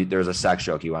on. I know there was a sex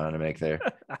joke you wanted to make there.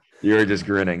 You were just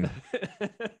grinning.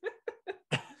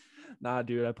 Nah,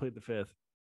 dude, I played the fifth.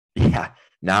 Yeah.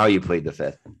 Now you played the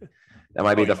fifth. That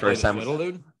might be the first time.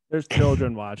 Dude? There's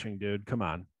children watching, dude. Come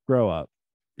on. Grow up.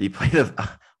 You play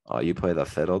the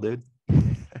fiddle, dude?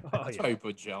 That's why you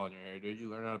put gel in your hair, dude. You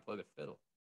learn how to play the fiddle.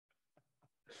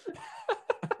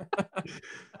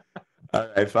 All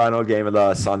right, final game of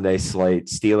the Sunday slate: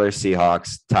 Steelers,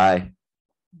 Seahawks. Ty,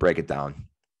 break it down.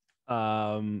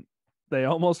 They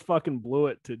almost fucking blew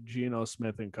it to Geno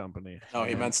Smith and company. No,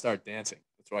 he meant start dancing.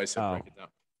 That's why I said break it down.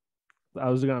 I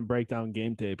was gonna break down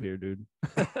game tape here, dude.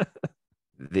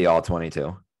 The all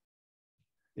 22.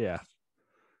 Yeah.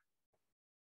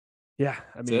 Yeah,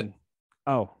 I mean,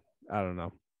 I don't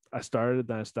know. I started,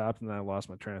 then I stopped, and then I lost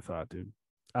my train of thought, dude.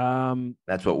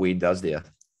 That's what weed does to you.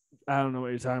 I don't know what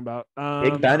you're talking about.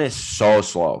 Big Ben is so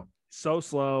slow. So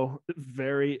slow,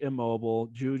 very immobile.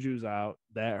 Juju's out.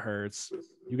 That hurts.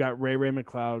 You got Ray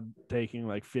McLeod taking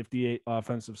like 58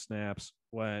 offensive snaps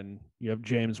when you have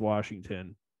James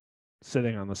Washington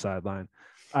sitting on the sideline.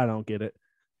 I don't get it.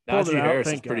 Najee Harris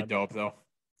is pretty dope, though.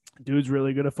 Dude's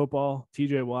really good at football.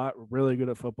 TJ Watt, really good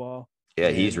at football. Yeah,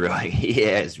 he is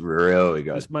really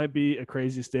good. This might be a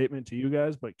crazy statement to you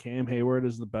guys, but Cam Hayward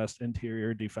is the best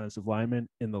interior defensive lineman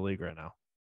in the league right now.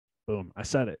 Boom. I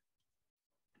said it.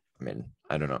 I mean,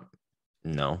 I don't know.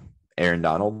 No. Aaron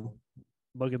Donald.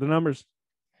 Look at the numbers.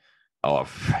 Oh,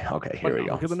 okay. Here we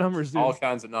go. Look at the numbers, dude. All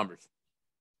kinds of numbers.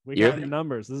 We got the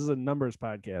numbers. This is a numbers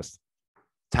podcast.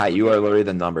 Ty, you are literally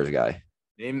the numbers guy.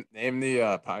 Name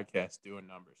the podcast doing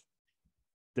numbers.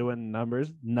 Doing numbers,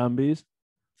 numbies.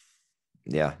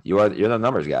 Yeah, you're the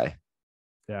numbers guy.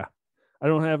 Yeah, I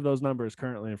don't have those numbers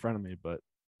currently in front of me, but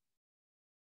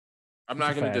I'm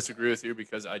not going to disagree with you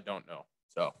because I don't know.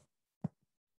 So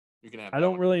you can have. I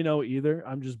don't really know either.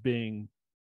 I'm just being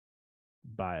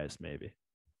biased, maybe,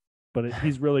 but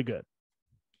he's really good.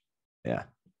 Yeah,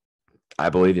 I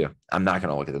believe you. I'm not going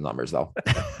to look at the numbers though.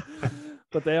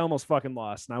 But they almost fucking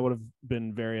lost, and I would have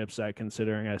been very upset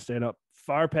considering I stayed up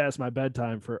far past my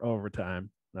bedtime for overtime.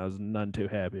 I was none too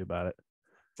happy about it.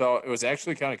 So it was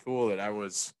actually kind of cool that I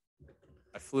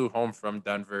flew home from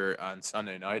Denver on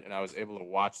Sunday night, and I was able to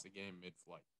watch the game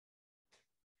mid-flight.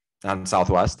 On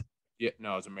Southwest? Yeah,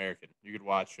 no, it was American. You could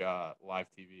watch live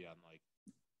TV on like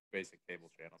basic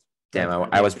cable channels. Damn,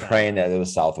 I was praying that it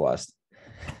was Southwest.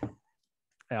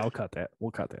 Yeah, I'll cut that.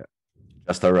 We'll cut that.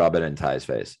 Just to rub it in Ty's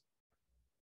face.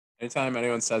 Anytime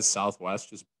anyone says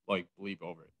Southwest, just like bleep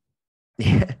over it.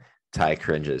 Yeah. Ty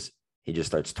cringes. He just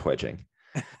starts twitching.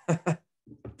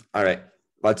 All right.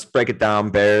 Let's break it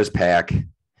down. Bears, Pack.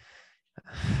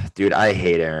 Dude, I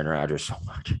hate Aaron Rodgers so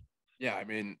much. Yeah, I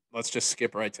mean, let's just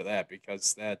skip right to that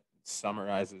because that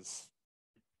summarizes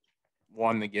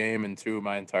one, the game, and two,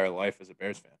 my entire life as a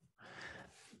Bears fan.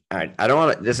 All right. I don't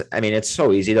want to this. I mean, it's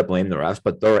so easy to blame the refs,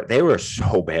 but they were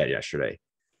so bad yesterday.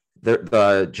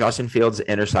 The Justin Fields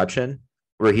interception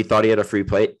where he thought he had a free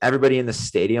play. Everybody in the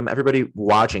stadium, everybody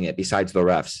watching it besides the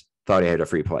refs thought he had a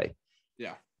free play.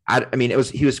 Yeah. I mean,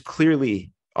 he was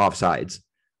clearly offsides.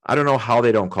 I don't know how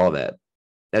they don't call that.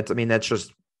 That's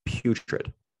just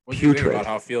putrid. What do you think about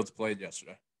how Fields played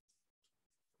yesterday?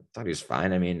 I thought he was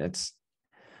fine. I mean, it's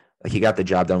like he got the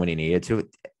job done when he needed to.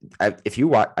 If you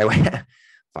watch,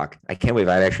 fuck, I can't believe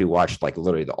I actually watched like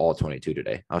literally the all 22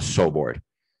 today. I was so bored.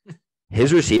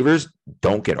 His receivers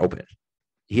don't get open.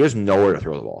 He has nowhere to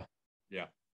throw the ball. Yeah.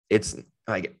 It's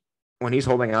like when he's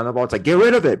holding on the ball, it's like, get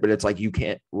rid of it. But it's like, you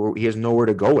can't, he has nowhere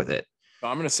to go with it. So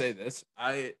I'm going to say this.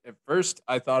 At first,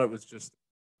 I thought it was just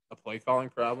a play calling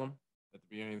problem at the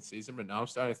beginning of the season, but now I'm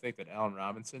starting to think that Allen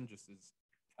Robinson just is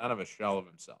kind of a shell of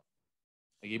himself.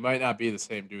 Like, he might not be the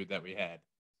same dude that we had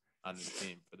on the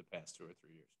team for the past 2 or 3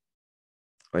 years.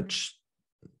 Which,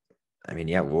 I mean,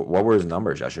 yeah, what were his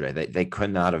numbers yesterday? They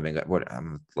could not have been good. What?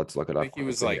 Let's look it up. I think he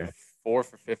was like 4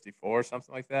 for 54 or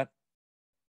something like that.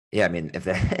 Yeah, I mean, if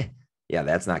that, yeah,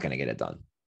 that's not going to get it done.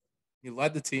 He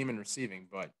led the team in receiving,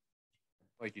 but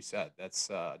like you said, that's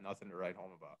nothing to write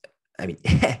home about. I mean,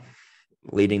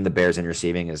 leading the Bears in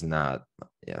receiving is not.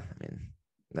 Yeah, I mean,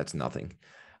 that's nothing.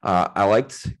 I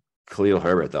liked Khalil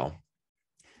Herbert though.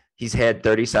 He's had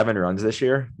 37 runs this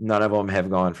year. None of them have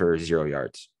gone for 0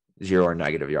 yards, 0 or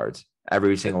negative yards.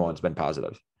 Every single one's been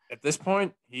positive. At this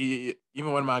point,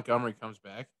 even when Montgomery comes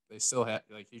back, they still have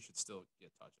he should still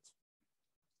get touches.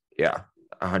 Yeah,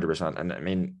 100%. And I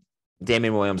mean,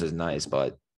 Damian Williams is nice,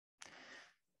 but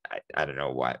I don't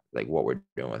know what we're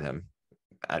doing with him.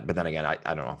 But then again, I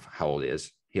don't know how old he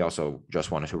is. He also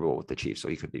just won a Super Bowl with the Chiefs, so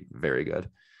he could be very good.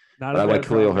 But I like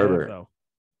Khalil Herbert. Though.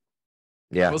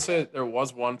 Yeah. I will say there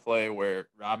was one play where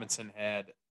Robinson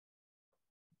had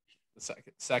the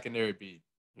secondary beat.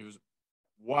 He was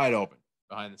wide open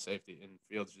behind the safety, and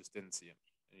Fields just didn't see him,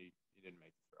 and he didn't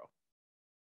make the throw.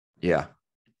 Yeah.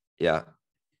 Yeah.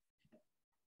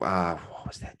 What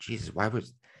was that? Jesus,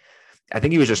 I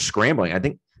think he was just scrambling. I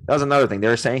think that was another thing. They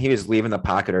were saying he was leaving the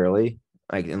pocket early,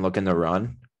 like, and looking to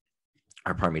run,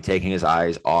 or pardon me, taking his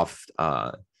eyes off,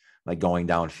 like going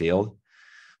downfield.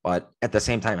 But at the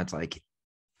same time, it's like,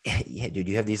 yeah, dude,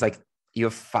 you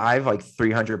have 5 like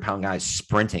 300-pound guys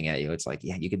sprinting at you. It's like,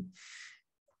 yeah,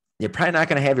 you're probably not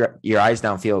going to have your eyes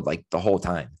downfield like the whole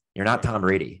time. You're not Tom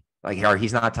Brady. Or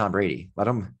he's not Tom Brady. Let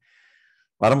him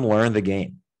learn the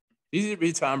game. Easy to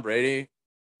be Tom Brady.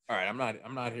 All right, I'm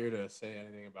not here to say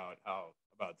anything about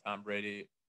Tom Brady.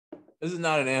 This is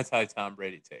not an anti-Tom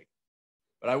Brady take,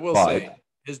 but I will say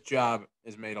his job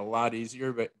is made a lot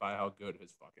easier by how good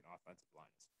his fucking offensive line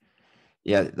is.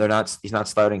 Yeah, he's not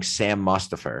starting Sam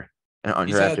Mustipher.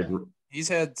 He's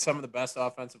had some of the best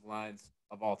offensive lines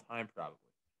of all time, probably,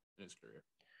 in his career.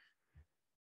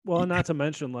 Well, not to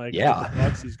mention, like, yeah, the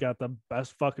Bucs, he's got the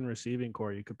best fucking receiving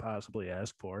core you could possibly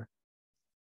ask for.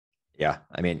 Yeah,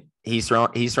 I mean, he's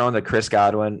thrown to Chris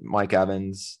Godwin, Mike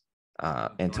Evans,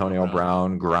 Antonio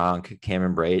Brown, Gronk,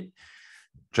 Cameron Brate.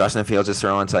 Justin Fields is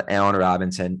throwing to Allen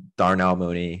Robinson, Darnell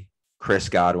Mooney, Chris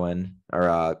Godwin,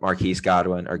 or Marquise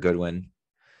Godwin, or Goodwin,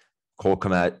 Cole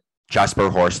Kmet,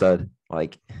 Jasper Horsted.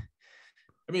 Like,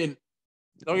 I mean,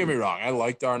 don't get me wrong. I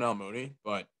like Darnell Mooney,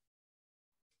 but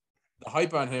the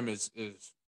hype on him is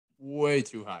way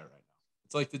too high right now.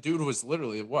 It's like the dude was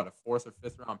literally, what, a 4th or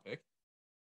 5th round pick?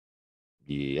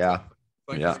 Yeah.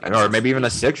 Like Yeah. Or maybe even a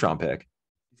 6th round pick.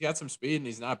 He's got some speed and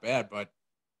he's not bad, but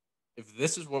if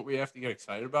this is what we have to get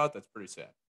excited about, that's pretty sad.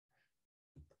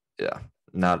 Yeah.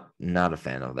 Not a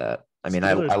fan of that. I mean,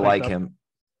 I like him.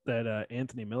 That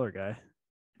Anthony Miller guy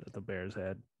that the Bears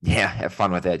had. Yeah, have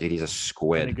fun with that, dude. He's a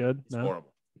squid. Any good? It's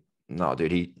horrible. No,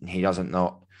 dude, he doesn't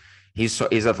know. He's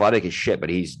athletic as shit, but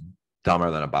he's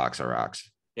dumber than a box of rocks.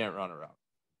 Can't run around.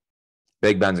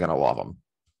 Big Ben's gonna love him.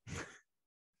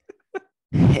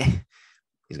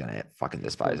 He's gonna fucking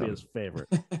despise him. His favorite.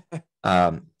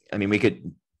 I mean, we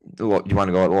could. You want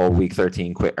to go a little week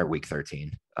 13 quick or week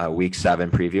 13, week 7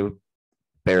 preview.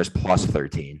 Bears plus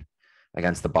 13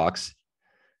 against the Bucs.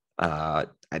 I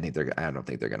don't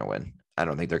think they're gonna win. I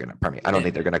don't think they're gonna. Pardon me. I don't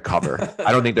think they're gonna cover.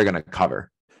 I don't think they're gonna cover.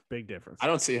 Big difference. I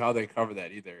don't see how they cover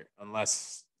that either,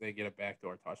 unless they get a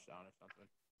backdoor touchdown or something.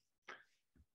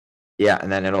 Yeah,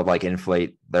 and then it'll like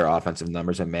inflate their offensive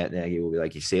numbers, and Matt Nagy will be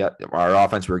like, "You see, our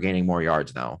offense, we're gaining more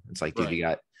yards now." It's like, dude,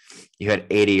 right. you had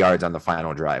 80 yards on the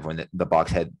final drive when the Bucs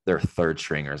had their 3rd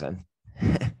stringers in.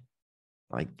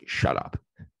 Like, shut up.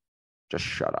 Just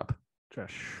shut up.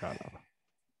 Just shut up.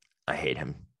 I hate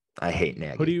him. I hate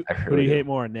Nagy. Who do you hate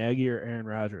more, Nagy or Aaron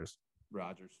Rodgers?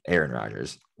 Rodgers. Aaron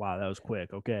Rodgers. Wow, that was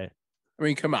quick. Okay. I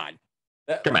mean, come on.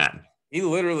 Come on. He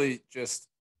literally,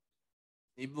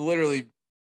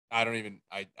 I don't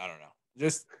know.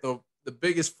 Just the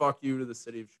biggest fuck you to the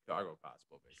city of Chicago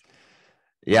possible, basically.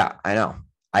 Yeah, I know.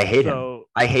 I hate him.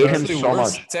 I hate him so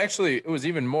much. It was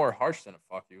even more harsh than a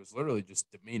fuck you. It was literally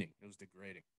just demeaning. It was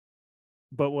degrading.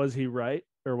 But was he right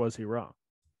or was he wrong?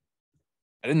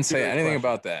 I didn't say anything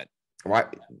about that. Why?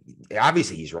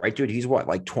 Obviously, he's right, dude. He's what,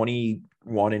 like 21-5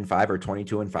 or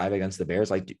 22-5 against the Bears.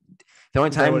 Like, the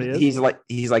only time he's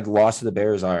lost to the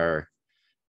Bears are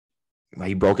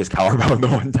he broke his collarbone the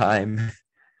one time.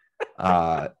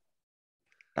 I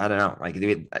don't know. Like,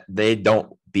 they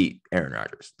don't beat Aaron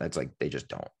Rodgers. That's like, they just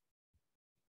don't.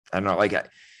 I don't know. Like,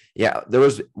 yeah, there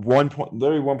was one point in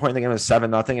the game, it was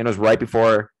 7-0, and it was right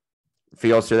before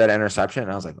Fields threw that interception.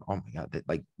 And I was like, oh my God.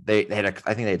 Like, they had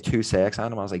I think they had 2 sacks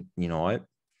on him. I was like, you know what?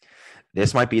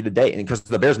 This might be the day. And because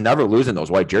the Bears never lose in those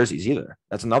white jerseys either.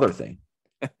 That's another thing.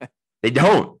 They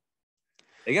don't.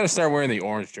 They got to start wearing the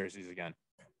orange jerseys again.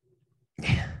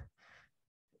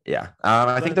 Yeah.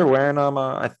 I think they're wearing them.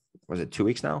 Was it 2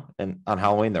 weeks now? And on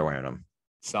Halloween, they're wearing them.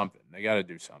 Something. They got to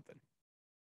do something.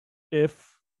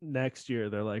 If next year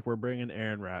they're like, we're bringing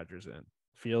Aaron Rodgers in,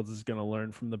 Fields is going to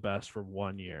learn from the best for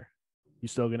 1 year. You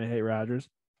still going to hate Rodgers?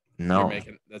 No.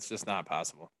 That's just not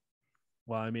possible.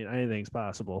 Well, I mean, anything's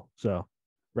possible. So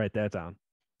write that down.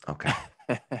 Okay.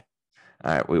 All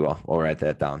right. We'll write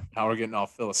that down. Now we're getting all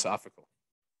philosophical.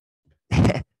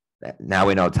 Now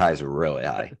we know ties are really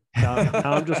high. Now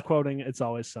I'm just quoting "It's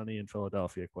Always Sunny in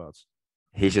Philadelphia" quotes.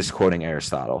 He's just quoting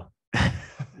Aristotle.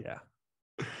 Yeah,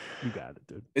 you got it,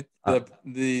 dude.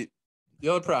 The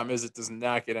other problem is it does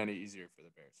not get any easier for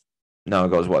the Bears. No, it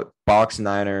goes what? Bucs,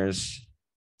 Niners,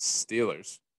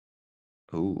 Steelers.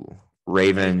 Ooh,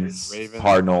 Ravens,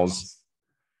 Cardinals.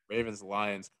 Ravens,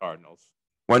 Lions, Cardinals.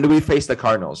 When do we face the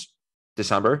Cardinals?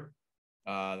 December?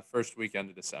 The first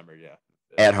weekend of December, yeah.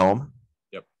 At home?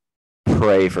 Yep.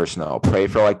 Pray for snow. Pray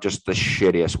for like just the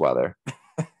shittiest weather.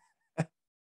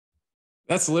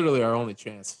 That's literally our only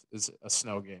chance is a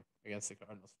snow game against the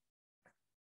Cardinals.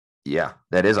 Yeah,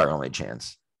 that is our only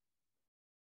chance.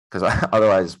 Because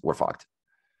otherwise we're fucked.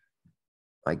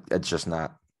 Like, it's just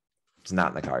not. It's not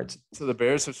in the cards. So the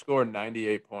Bears have scored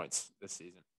 98 points this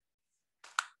season.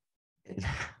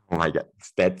 Oh my God.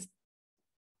 That's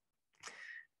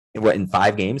what, in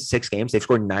 5 games, 6 games, they've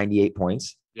scored 98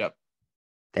 points. Yep.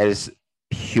 That is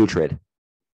putrid.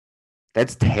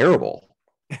 That's terrible.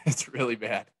 It's really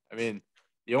bad. I mean,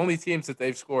 the only teams that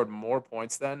they've scored more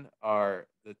points than are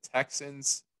the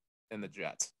Texans and the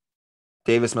Jets.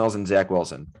 Davis Mills and Zach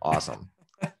Wilson. Awesome.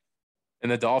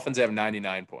 And the Dolphins have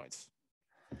 99 points.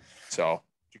 So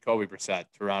Jacoby Brissett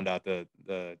to round out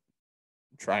the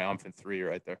triumphant 3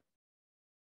 right there.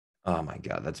 Oh my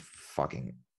God, that's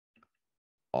fucking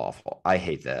awful. I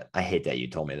hate that. I hate that you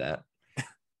told me that.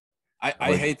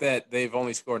 I hate that they've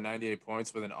only scored 98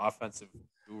 points with an offensive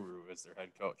guru as their head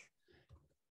coach.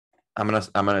 I'm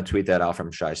gonna tweet that out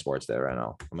from Shy Sports there right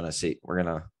now. I'm gonna see. We're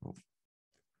gonna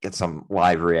get some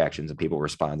live reactions of people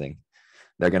responding.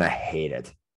 They're gonna hate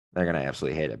it. They're gonna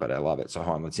absolutely hate it, but I love it. So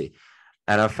hold on, let's see.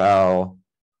 NFL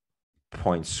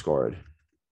points scored.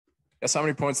 Guess how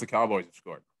many points the Cowboys have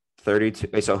scored? 32.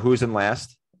 Wait, so who's in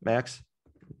last, Max?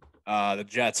 The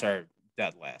Jets are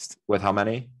dead last. With how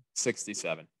many?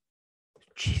 67.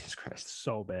 Jesus Christ.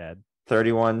 So bad.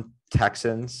 31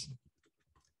 Texans.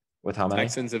 With how many?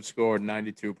 Texans have scored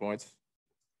 92 points.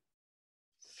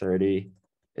 30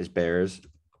 is Bears.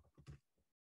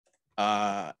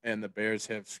 And the Bears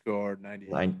have scored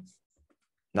 98.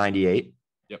 98.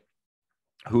 Yep.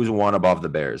 Who's one above the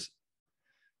Bears?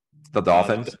 The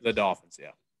Dolphins? The Dolphins,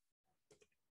 yeah.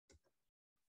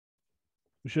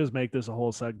 We should just make this a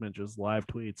whole segment, just live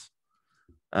tweets.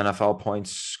 NFL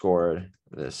points scored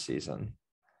this season.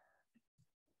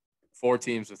 4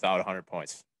 teams without 100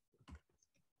 points.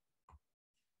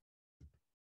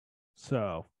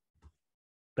 So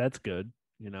that's good,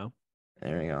 you know.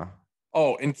 There you go.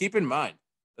 Oh, and keep in mind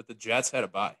that the Jets had a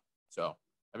bye. So,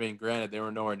 I mean, granted, they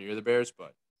were nowhere near the Bears,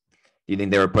 but. Do you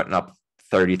think they were putting up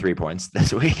 33 points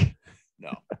this week?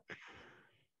 No.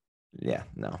 Yeah,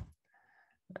 no.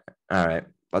 All right.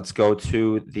 Let's go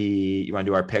to you want to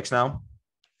do our picks now?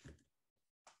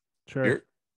 Sure. Here.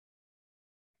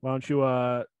 Why don't you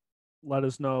let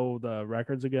us know the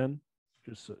records again?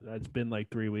 Just it's been like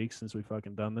 3 weeks since we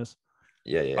fucking done this.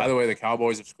 Yeah. By the way, the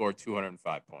Cowboys have scored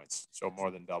 205 points, so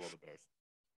more than double the Bears.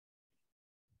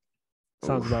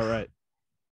 Sounds about right.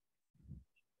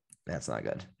 That's not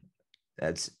good.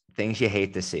 That's things you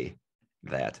hate to see.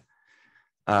 That.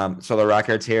 So the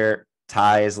records here,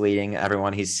 Ty is leading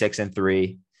everyone. He's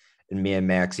 6-3, and me and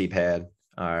Maxie Pad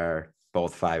are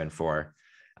both 5-4.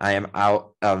 I am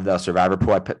out of the survivor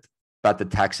pool. I bet the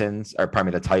Texans, or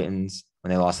pardon me, the Titans when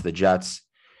they lost to the Jets.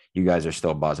 You guys are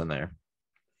still buzzing there.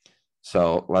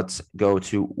 So let's go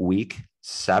to week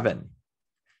 7.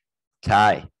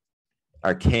 Ty,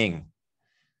 our king,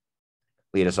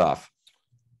 lead us off.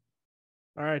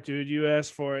 All right, dude. You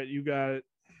asked for it. You got it.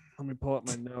 Let me pull up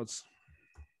my notes.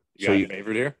 You got a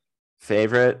favorite here?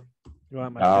 Favorite? You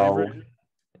want my favorite?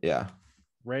 Yeah.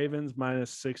 Ravens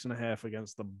 -6.5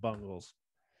 against the Bungles.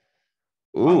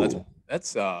 Ooh,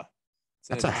 that's a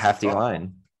hefty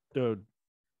line. Dude,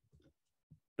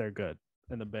 they're good.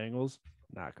 And the Bengals,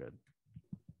 not good.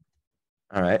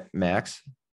 All right, Max.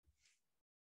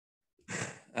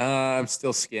 I'm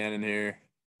still scanning here.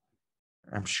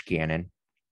 I'm scanning.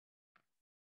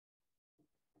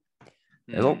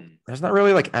 There's not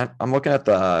really I'm looking at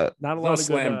the not a lot of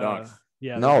slam good, dunks.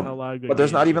 Yeah, no, not a lot of good but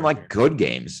there's not even here. good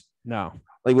games. No.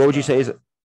 Like, what would you say is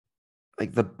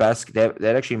like the best? That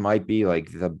actually might be like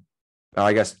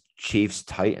I guess Chiefs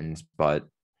Titans, but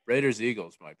Raiders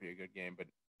Eagles might be a good game, but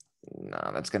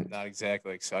no, that's gonna not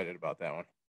exactly excited about that one.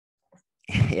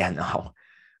 Yeah, no.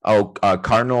 Oh,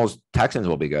 Cardinals Texans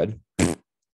will be good.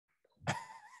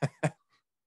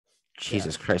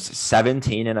 Jesus Christ,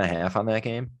 17.5 on that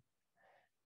game.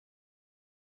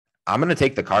 I'm gonna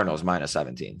take the Cardinals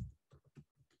 -17.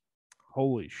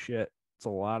 Holy shit. It's a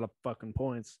lot of fucking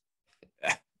points.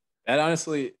 That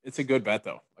honestly, it's a good bet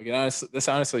though. Like this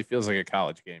honestly feels like a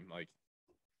college game. Like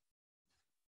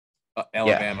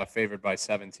Alabama favored by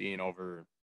 17 over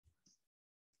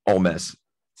Ole Miss.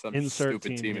 Some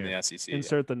stupid team in the SEC.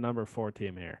 Insert the number 4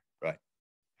 team here. Right.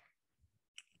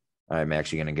 All right,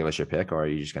 Max, you gonna give us your pick, or are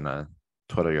you just gonna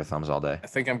twiddle your thumbs all day? I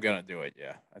think I'm gonna do it.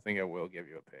 Yeah, I think I will give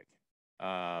you a pick.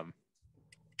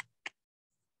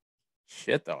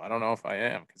 Shit though, I don't know if I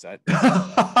am because I.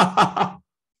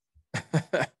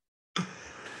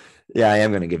 Yeah, I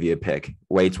am gonna give you a pick.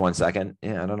 Wait 1 second.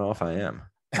 Yeah, I don't know if I am.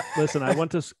 Listen, I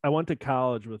went to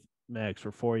college with Max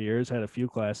for 4 years. Had a few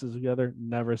classes together.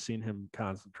 Never seen him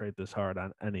concentrate this hard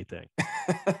on anything.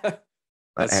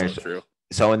 That's so true.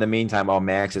 So in the meantime, while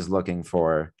Max is looking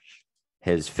for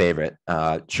his favorite,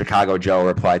 Chicago Joe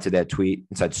replied to that tweet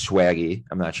and said swaggy.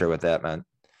 I'm not sure what that meant.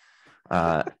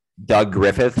 Doug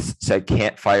Griffiths said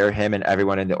can't fire him and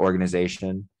everyone in the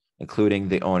organization, including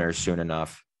the owners, soon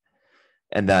enough.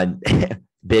 And then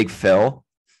Big Phil,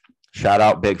 shout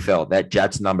out Big Phil. That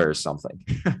Jets number is something.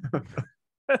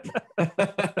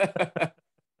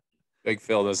 Big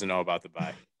Phil doesn't know about the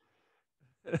bye.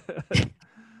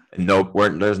 No,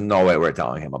 there's no way we're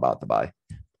telling him about the bye.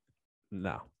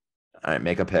 No. All right,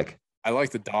 make a pick. I like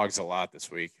the dogs a lot this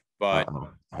week, but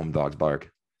home dogs bark.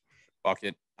 Fuck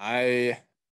it.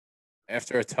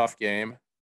 After a tough game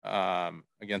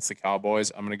against the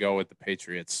Cowboys, I'm gonna go with the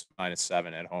Patriots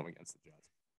 -7 at home against the Jets.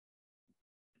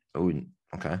 Oh,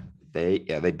 okay.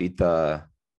 They beat the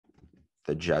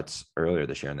Jets earlier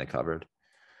this year and they covered.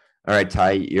 All right,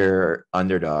 Ty, you're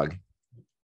underdog.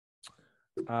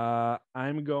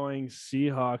 I'm going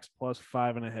Seahawks plus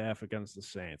 5.5 against the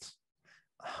Saints.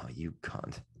 Oh, you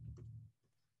cunt.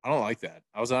 I don't like that.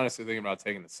 I was honestly thinking about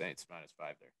taking the Saints -5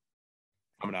 there.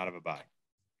 Coming out of a bye.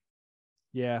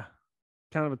 Yeah,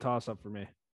 kind of a toss-up for me.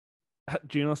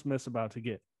 Geno Smith's about to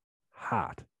get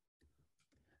hot.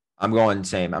 I'm going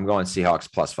same. I'm going Seahawks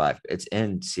 +5. It's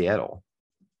in Seattle.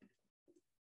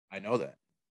 I know that.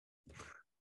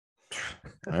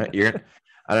 All right,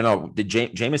 I don't know. Did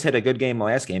Jameis had a good game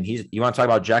last game? You want to talk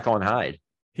about Jekyll and Hyde?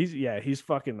 He's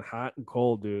fucking hot and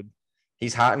cold, dude.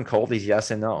 He's hot and cold. He's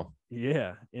yes and no.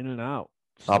 Yeah, in and out.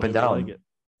 Just Up and down. like it.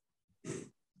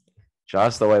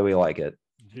 Just the way we like it.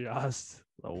 Just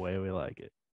the way we like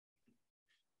it.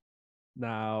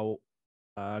 Now,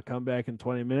 come back in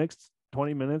 20 minutes.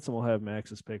 20 minutes, and we'll have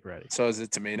Max's pick ready. So is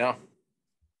it to me now?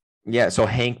 Yeah. So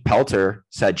Hank Pelter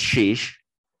said sheesh,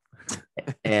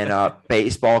 and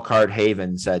baseball card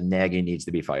Haven said Nagy needs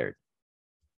to be fired.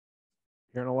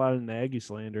 Hearing a lot of Nagy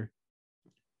slander.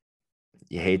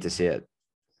 You hate to see it.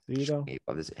 Do you know?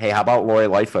 Hey, how about Lori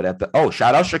Lightfoot at the?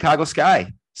 Shout out Chicago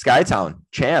Sky, Skytown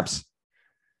champs.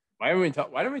 Why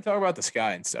didn't we talk about the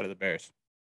Sky instead of the Bears?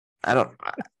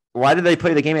 Why did they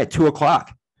play the game at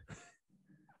 2:00?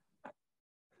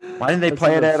 Why didn't they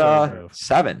play it at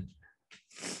 7?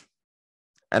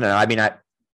 I don't know. I mean,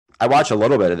 I watched a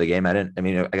little bit of the game. I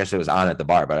guess it was on at the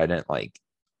bar, but I didn't like.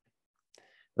 It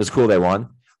was cool they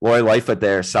won. Lori Lightfoot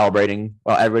there celebrating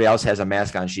while everybody else has a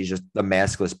mask on. She's just the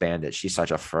maskless bandit. She's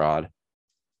such a fraud.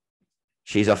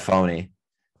 She's a phony.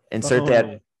 Insert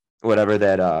that whatever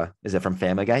that is it from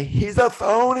Family Guy? He's a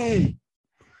phony.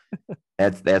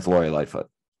 That's Lori Lightfoot.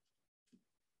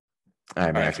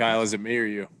 All right, Kyle, is it me or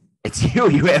you? It's you.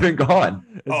 You haven't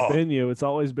gone. It's been you. It's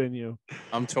always been you.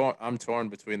 I'm torn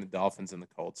between the Dolphins and the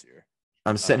Colts here.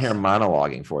 I'm sitting here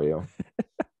monologuing for you.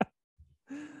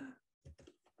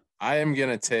 I am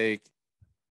gonna take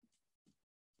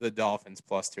the Dolphins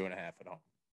 +2.5 at home.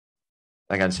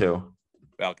 Against who?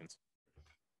 Falcons.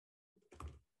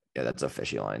 Yeah, that's a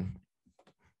fishy line.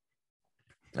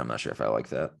 I'm not sure if I like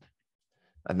that.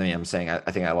 I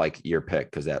think I like your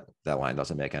pick because that line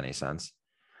doesn't make any sense.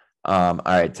 All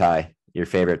right, Ty, your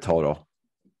favorite total.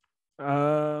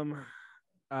 I've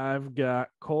got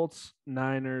Colts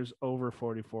Niners over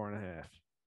 44.5.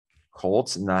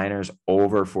 Colts Niners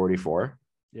over 44.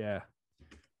 Yeah.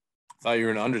 Thought you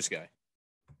were an unders guy.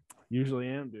 Usually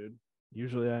am, dude.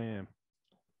 Usually I am.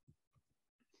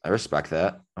 I respect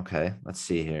that. Okay, let's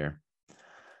see here.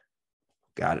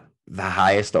 Got it. The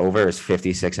highest over is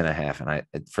 56.5,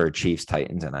 and for Chiefs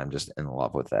Titans, and I'm just in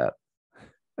love with that.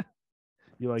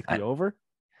 You like the over?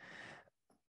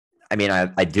 I mean,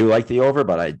 I do like the over,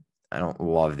 but I don't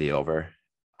love the over.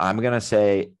 I'm gonna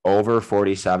say over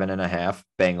 47.5.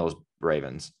 Bengals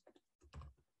Ravens,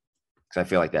 because I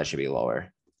feel like that should be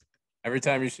lower. Every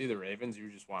time you see the Ravens,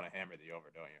 you just want to hammer the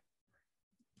over, don't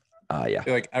you? Yeah. I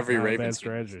feel like every Not a Ravens bad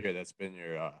strategy. here, that's been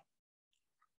your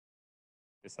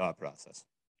thought process.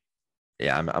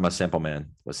 Yeah, I'm a simple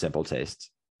man with simple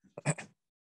tastes.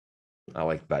 I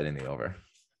like betting the over.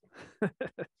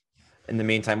 In the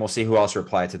meantime, we'll see who else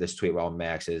replied to this tweet while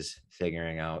Max is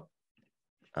figuring out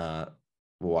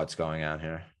what's going on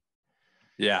here.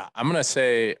 Yeah, I'm going to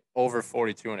say over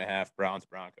 42.5 Browns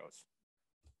Broncos.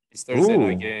 These Thursday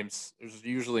night games, there's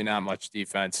usually not much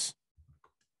defense.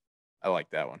 I like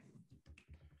that one.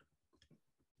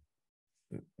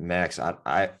 Max,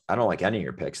 I don't like any of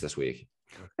your picks this week.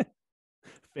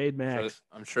 Fade Max.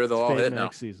 I'm sure they'll all hit now.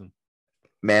 Season.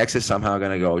 Max is somehow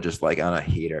going to go just like on a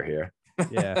heater here.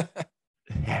 Yeah.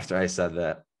 After I said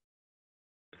that.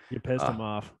 You pissed him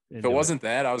off. If it wasn't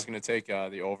that, I was going to take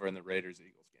the over in the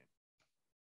Raiders-Eagles game.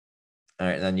 All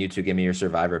right, and then you two give me your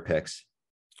survivor picks.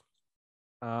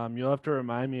 You'll have to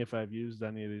remind me if I've used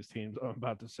any of these teams I'm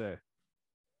about to say.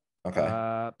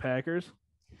 Okay. Packers.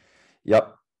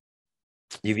 Yep.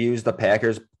 You've used the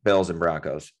Packers, Bills, and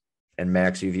Broncos. And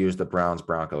Max, you've used the Browns,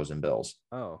 Broncos, and Bills.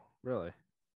 Oh, really?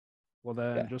 Well,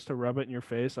 then just to rub it in your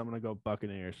face, I'm going to go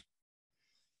Buccaneers.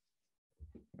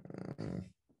 I mean,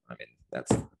 that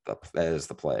is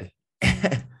the play.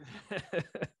 I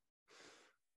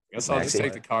guess I'll just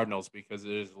take the Cardinals because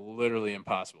it is literally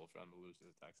impossible for them to lose to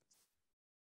the Texans.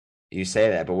 You say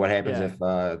that, but what happens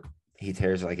if he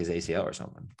tears like his ACL or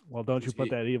something? Well, don't you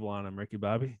put that evil on him, Ricky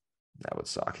Bobby? That would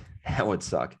suck. That would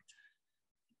suck.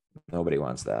 Nobody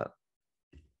wants that.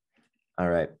 All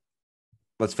right.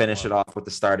 Let's finish it off with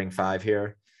the starting five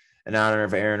here. In honor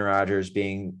of Aaron Rodgers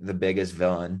being the biggest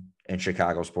villain in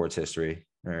Chicago sports history,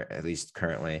 or at least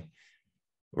currently,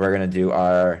 we're going to do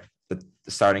the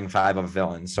starting five of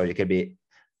villains. So you could be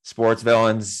sports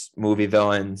villains, movie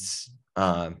villains,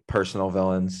 personal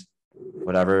villains,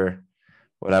 whatever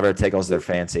tickles their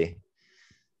fancy.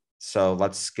 So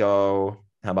let's go.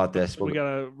 How about this? We got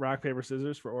a rock, paper,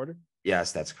 scissors for order.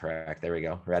 Yes, that's correct. There we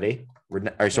go. Ready?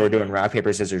 So we're doing rock,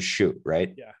 paper, scissors, shoot,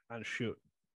 right? Yeah, on shoot.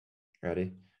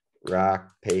 Ready?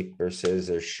 Rock, paper,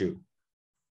 scissors, shoot.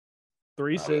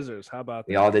 3 scissors. How about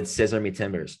that? We all did scissor me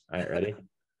timbers. All right, ready?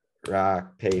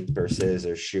 Rock, paper,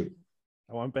 scissors, shoot.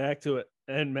 I went back to it.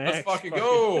 And Max. Let's fucking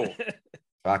go.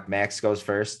 Fuck, Max goes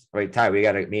first. Wait, Ty, me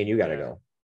and you gotta go.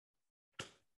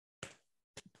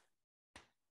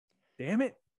 Damn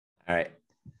it. All right.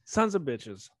 Sons of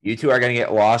bitches. You two are gonna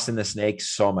get lost in the snake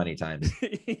so many times.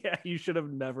 Yeah, you should have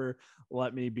never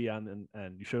let me be on the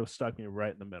end. You should have stuck me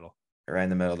right in the middle. Right in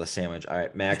the middle of the sandwich. All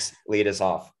right, Max, lead us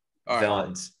off. All right.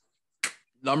 Villains.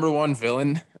 Number one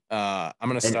villain. I'm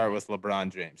gonna start with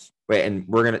LeBron James. Wait, and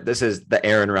this is the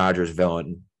Aaron Rodgers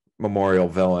villain, memorial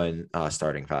villain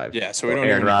starting 5. Yeah, so we don't.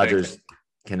 Aaron Rodgers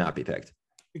cannot be picked.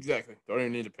 Exactly. Don't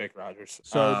even need to pick Rodgers.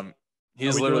 So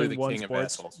he's literally the king of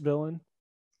assholes. Villain.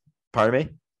 Pardon me?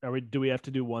 Do we have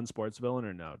to do one sports villain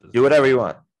or no? Do whatever you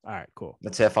want. All right, cool.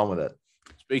 Let's have fun with it.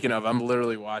 Speaking of, I'm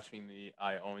literally watching the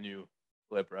 "I Own You"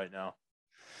 clip right now.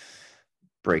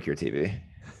 Break your TV.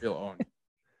 Feel owned.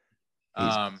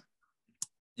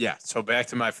 Yeah. So back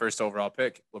to my first overall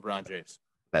pick, LeBron James.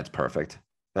 That's perfect.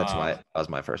 That was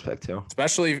my first pick too.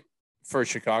 Especially for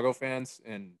Chicago fans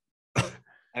and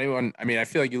anyone. I mean, I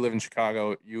feel like you live in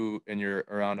Chicago. You and you're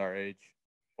around our age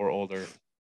or older.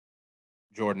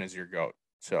 Jordan is your GOAT.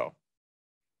 So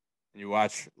you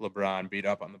watch LeBron beat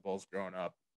up on the Bulls growing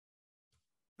up.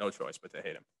 No choice but to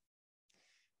hate him.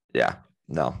 Yeah.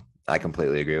 No, I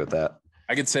completely agree with that.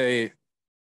 I could say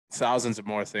thousands of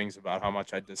more things about how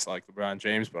much I dislike LeBron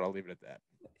James, but I'll leave it at that.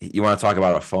 You want to talk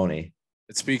about a phony?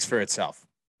 It speaks for itself.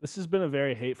 This has been a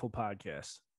very hateful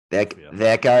podcast. That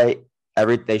guy,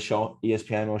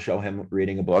 ESPN will show him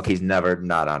reading a book. He's never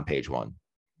not on page 1.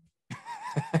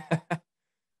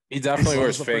 He definitely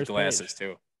wears fake glasses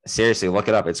too. Seriously, look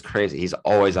it up. It's crazy. He's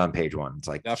always on page 1. It's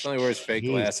like definitely wears fake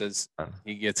glasses.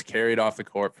 He gets carried off the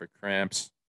court for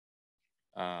cramps.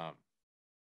 I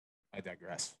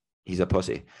digress. He's a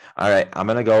pussy. All right, I'm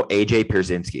gonna go AJ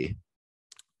Pierzynski.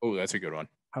 Oh, that's a good one.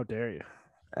 How dare you?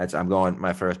 I'm going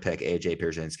my first pick, AJ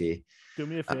Pierzynski. Do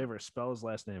me a favor, spell his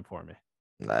last name for me.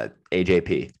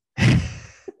 AJP.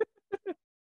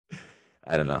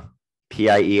 I don't know.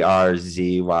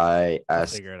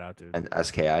 PIERZYS. Figure it out, dude. And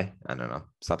SKI. I don't know.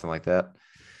 Something like that.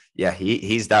 Yeah,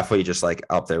 he's definitely just like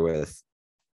up there with.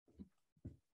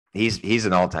 He's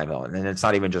an all-time villain. And it's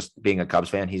not even just being a Cubs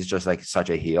fan. He's just like such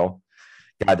a heel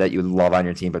guy that you love on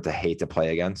your team, but to hate to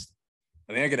play against.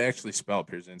 I think I could actually spell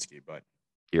Pierzynski, but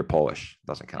you're Polish.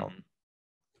 Doesn't count.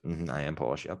 Mm-hmm. I am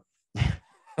Polish. Yep.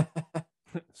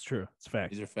 It's true. It's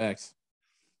facts. These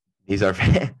are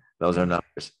facts. Those are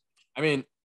numbers. I mean,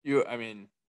 do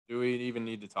we even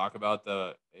need to talk about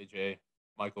the AJ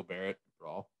Michael Barrett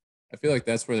brawl? I feel like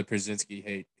that's where the Pierzynski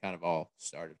hate kind of all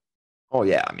started. Oh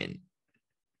yeah, I mean,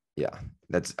 yeah,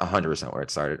 that's 100% where it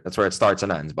started. That's where it starts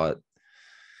and ends. But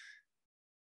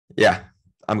yeah,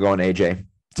 I'm going AJ.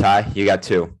 Ty, you got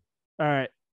 2. All right.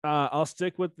 I'll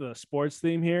stick with the sports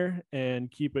theme here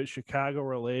and keep it Chicago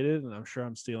related. And I'm sure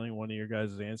I'm stealing one of your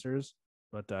guys' answers.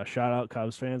 But shout out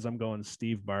Cubs fans. I'm going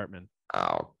Steve Bartman.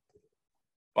 Oh,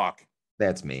 fuck.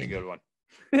 That's mean. That's a good one.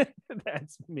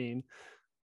 That's mean.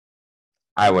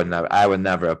 I would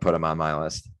never have put him on my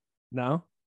list. No.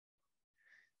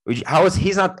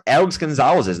 He's not? Alex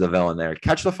Gonzalez is the villain there.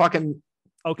 Catch the fucking.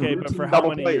 Okay, but for how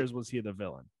many years was he the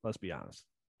villain? Let's be honest.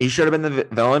 He should have been the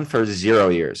villain for 0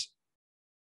 years.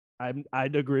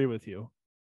 I'd agree with you.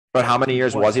 But how many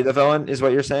years was he the villain? Is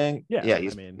what you're saying? Yeah. Yeah.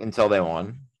 Until they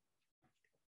won.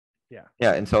 Yeah.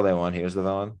 Yeah. Until they won, he was the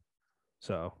villain.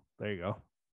 So there you go.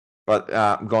 But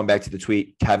going back to the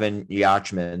tweet, Kevin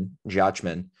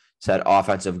Yachman said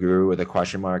offensive guru with a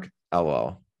question mark.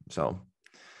 LOL. So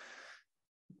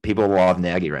people love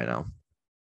Nagy right now.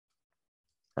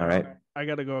 All right. I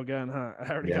got to go again, huh?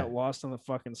 I already got lost on the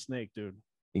fucking snake, dude.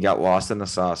 You got lost in the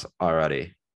sauce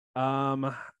already.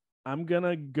 I'm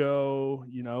gonna go,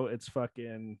 it's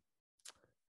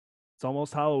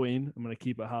almost Halloween. I'm gonna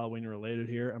keep it Halloween related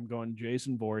here. I'm going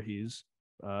Jason Voorhees,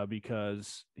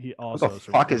 because he also. What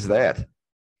the fuck is that?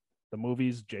 The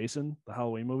movies, Jason, the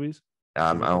Halloween movies.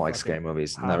 I don't like scary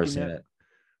movies. Never seen it.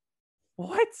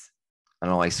 What? I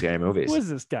don't like scary movies. Who is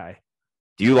this guy?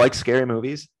 Do you like scary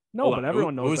movies? No, but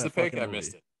everyone knows. Who's the pick? I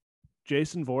missed it.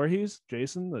 Jason Voorhees.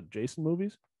 The Jason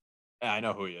movies. Yeah, I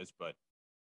know who he is, but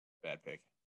bad pick.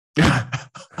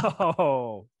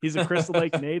 Oh, he's a Crystal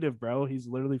Lake native, bro. He's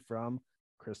literally from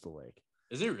Crystal Lake.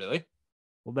 Is it really?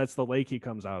 Well, that's the lake he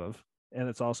comes out of, and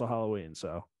it's also Halloween.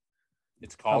 So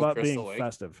It's how called about Crystal being Lake,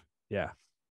 festive? Yeah.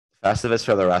 Festivus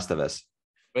for the rest of us.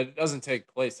 but it doesn't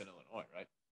take place in Illinois, right?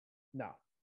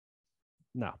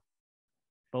 No.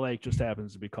 The lake just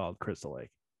happens to be called Crystal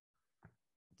Lake.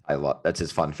 I love that's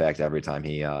his fun fact every time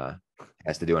he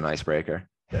has to do an icebreaker.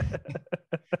 All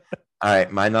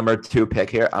right, my number 2 pick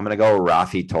here. I'm gonna go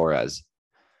Rafi Torres,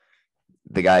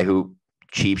 the guy who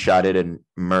cheap shotted and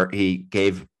he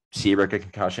gave Seabrook a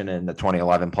concussion in the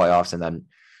 2011 playoffs, and then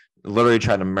literally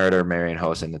tried to murder Marion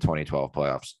Host in the 2012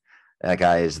 playoffs. That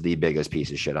guy is the biggest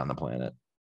piece of shit on the planet.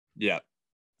 Yeah,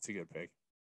 it's a good pick.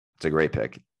 It's a great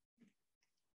pick.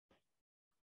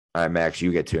 All right, Max,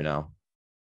 you get 2 now.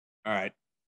 All right.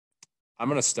 I'm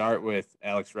going to start with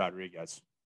Alex Rodriguez.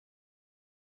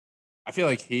 I feel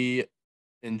like he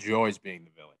enjoys being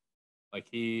the villain. Like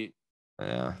he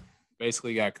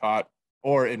basically got caught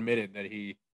or admitted that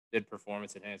he did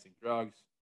performance enhancing drugs.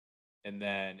 And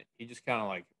then he just kind of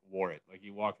like wore it. Like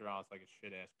he walked around with like a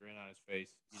shit ass grin on his face.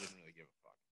 He didn't really give a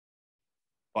fuck.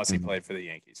 Plus he played for the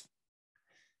Yankees.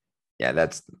 Yeah,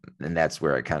 that's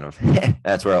where it kind of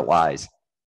that's where it lies.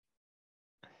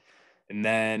 And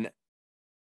then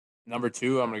number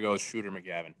 2, I'm going to go with Shooter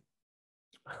McGavin.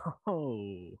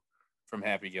 Oh. From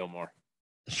Happy Gilmore.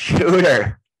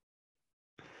 Shooter.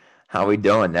 How we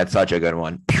doing? That's such a good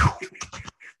one.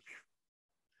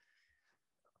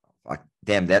 Fuck,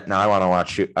 damn that. Now I want to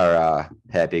watch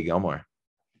Happy Gilmore.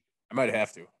 I might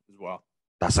have to as well.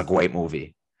 That's a great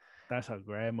movie. That's a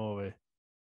great movie.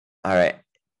 All right.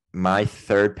 My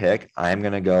 3rd pick, I'm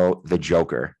gonna go the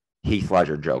Joker. Heath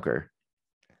Ledger Joker.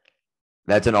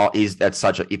 He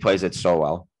plays it so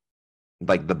well.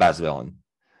 Like the best villain.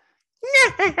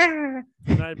 Can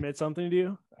I admit something to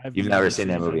you? You've never seen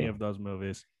that movie. Any of those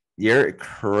movies. You're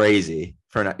crazy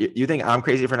for not. You think I'm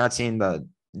crazy for not seeing the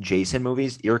Jason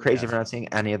movies? You're crazy for not seeing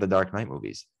any of the Dark Knight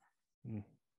movies.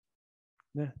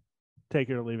 Yeah, take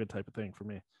it or leave it type of thing for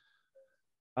me.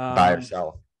 Buy or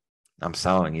sell. I'm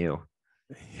selling you.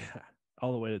 Yeah,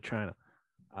 all the way to China.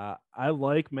 I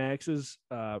like Max's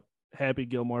Happy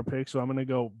Gilmore pick, so I'm gonna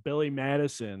go Billy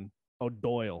Madison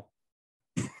O'Doyle.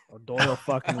 O'Doyle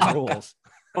fucking rules.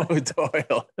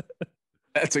 O'Doyle.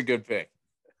 That's a good pick.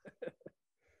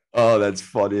 Oh, that's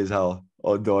funny as hell.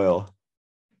 O'Doyle.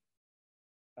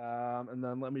 And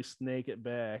then let me snake it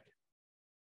back.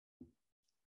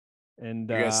 And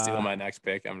you guys steal my next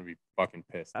pick, I'm gonna be fucking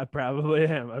pissed. I probably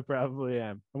am.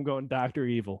 I'm going Dr.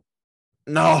 Evil.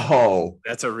 No.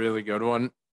 That's a really good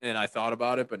one. And I thought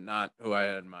about it, but not who I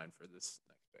had in mind for this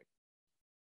next pick.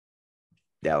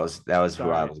 That was who I was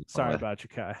going Sorry with. about you,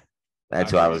 Kai. That's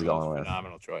who I was going with.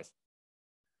 Phenomenal choice.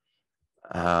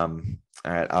 All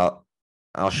right,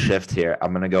 I'll shift here.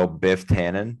 I'm gonna go Biff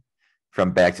Tannen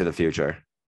from Back to the Future.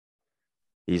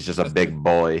 He's just a big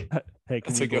boy. Hey,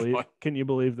 can you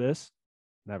believe this?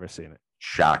 Never seen it.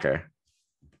 Shocker.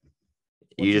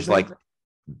 You just like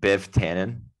Biff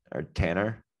Tannen or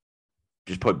Tanner?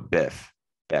 Just put Biff,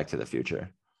 Back to the Future.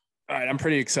 All right, I'm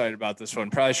pretty excited about this one.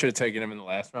 Probably should have taken him in the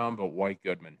last round, but White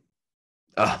Goodman.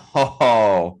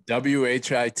 Oh.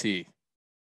 WHIT.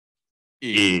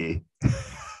 E.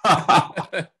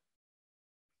 I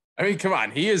mean, come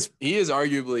on. He is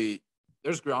arguably,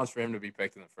 there's grounds for him to be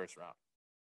picked in the first round.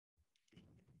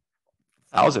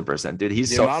 1,000%, dude.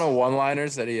 He's the amount of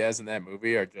one-liners that he has in that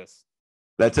movie are just.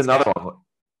 That's another one.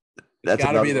 That's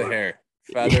got to be the hair,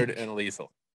 feathered and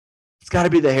lethal. It's got to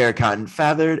be the hair, Cotton,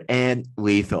 feathered and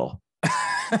lethal.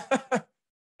 I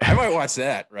might watch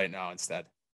that right now instead.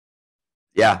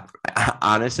 Yeah,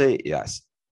 honestly, yes.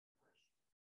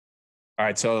 All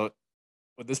right, so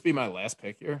would this be my last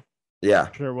pick here? Yeah,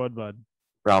 sure would, bud.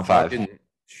 Round 5.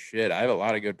 Shit, I have a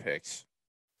lot of good picks.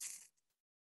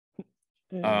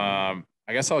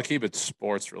 I guess I'll keep it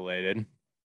sports related.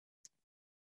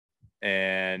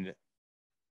 And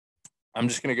I'm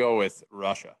just going to go with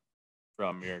Russia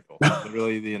from Miracle.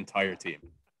 Literally the entire team.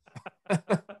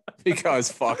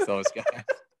 Because fuck those guys.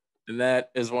 And that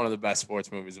is one of the best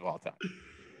sports movies of all time.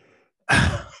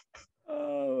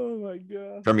 Oh, my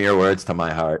God. From your words to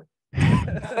my heart.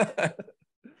 And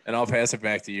I'll pass it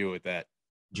back to you with that.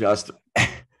 Just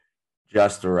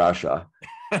Russia.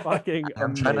 Fucking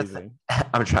amazing.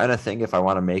 I'm trying to think if I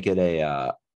want to make it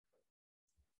a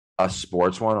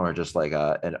sports one or just like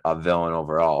a villain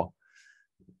overall.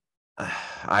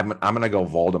 I'm gonna go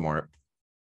Voldemort.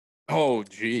 Oh,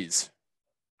 geez.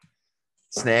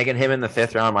 Snagging him in the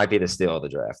 5th round might be the steal of the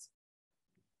draft.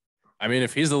 I mean,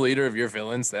 if he's the leader of your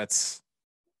villains, that's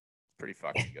pretty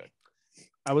fucking good.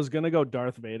 I was gonna go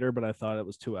Darth Vader, but I thought it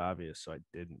was too obvious, so I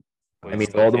didn't. I mean,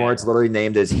 Voldemort's literally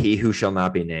named as "He Who Shall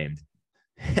Not Be Named."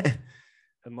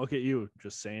 And look at you,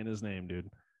 just saying his name, dude.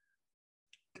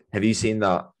 Have you seen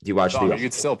do you watch You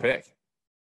could still pick.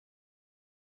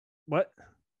 What?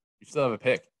 You still have a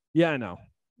pick. Yeah, I know.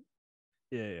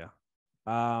 Yeah.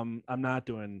 I'm not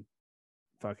doing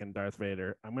fucking Darth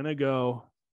Vader. I'm gonna go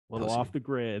a little off the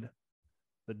grid.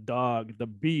 The dog, the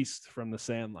beast from the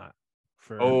Sandlot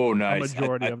for nice. a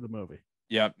majority of the movie.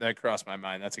 Yeah, that crossed my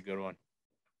mind. That's a good one.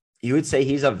 You would say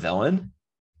he's a villain?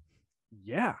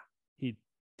 Yeah. He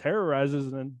terrorizes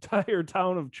an entire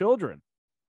town of children.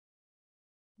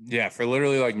 Yeah, for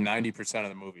literally like 90% of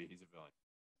the movie, he's a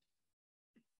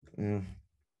villain.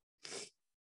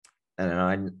 I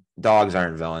don't know. Dogs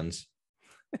aren't villains.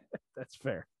 That's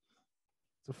fair.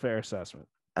 It's a fair assessment.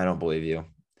 I don't believe you. All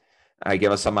right,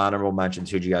 give us some honorable mentions.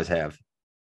 Who'd you guys have?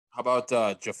 How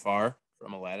about Jafar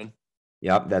from Aladdin?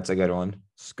 Yep, that's a good one.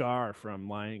 Scar from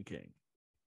Lion King.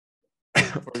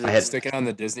 Sticking on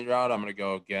the Disney route, I'm going to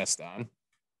go Gaston.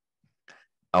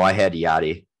 Oh, I had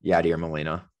Yachty or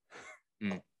Molina.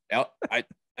 I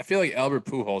feel like Albert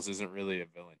Pujols isn't really a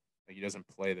villain. Like, he doesn't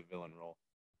play the villain role.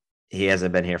 He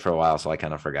hasn't been here for a while, so I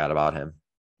kind of forgot about him.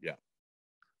 Yeah.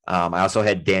 I also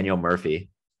had Daniel Murphy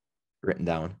written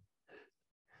down.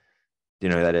 Do you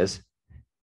know who that is?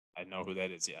 I know who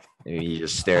that is, yeah. You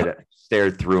just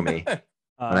stared through me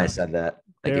when I said that.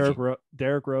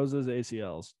 Derek Rose's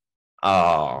ACLs.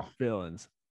 Oh. Villains.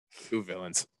 2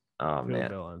 villains. Oh, Two man.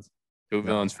 villains. 2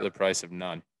 villains for the price of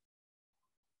none.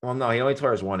 Well, no, he only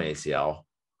tore his one ACL.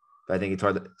 But I think he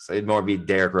tore so it'd more be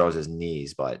Derek Rose's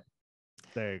knees, but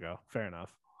there you go. Fair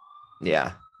enough.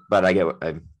 Yeah. But I get what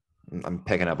I'm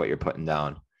picking up what you're putting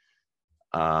down.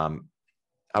 How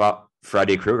about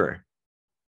Freddy Krueger?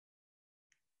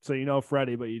 So you know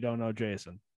Freddy, but you don't know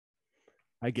Jason.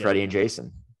 I get Freddy it. and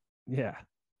Jason. Yeah.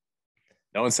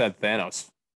 No one said Thanos.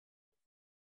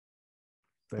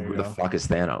 Who the fuck is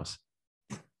Thanos?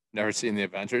 Never seen the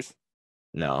Avengers?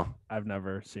 No. I've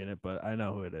never seen it, but I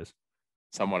know who it is.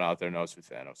 Someone out there knows who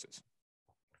Thanos is.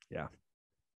 Yeah.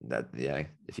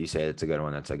 If you say it's a good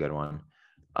one, that's a good one.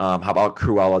 How about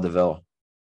Cruella DeVille?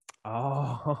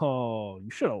 Oh, you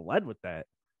should have led with that.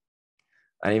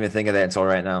 I didn't even think of that until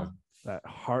right now. That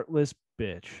heartless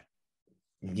bitch.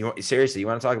 You want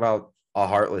to talk about a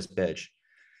heartless bitch?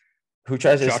 Who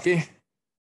tries to Chucky?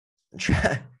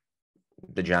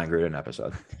 The John Gruden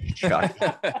episode. Chucky.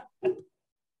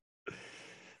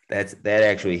 That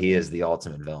actually he is the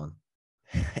ultimate villain.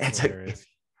 That's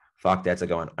that's a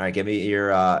good one. All right, give me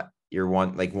your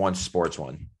one sports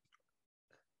one.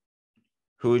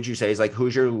 Who would you say is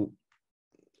who's your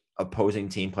opposing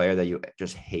team player that you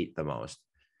just hate the most?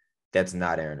 That's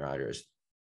not Aaron Rodgers.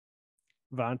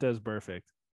 Vontaze perfect.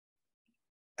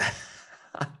 I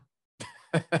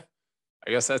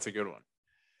guess that's a good one.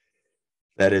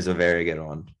 That is a very good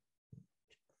one.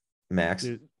 Max?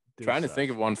 Trying to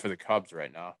think of one for the Cubs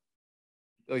right now.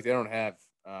 I feel like they don't have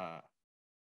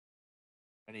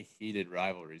any heated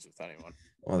rivalries with anyone.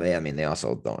 Well, they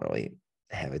also don't really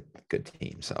have a good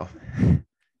team, so.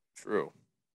 True.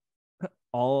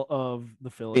 All of the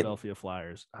Philadelphia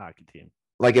Flyers hockey team.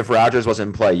 If Rodgers was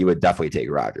in play, you would definitely take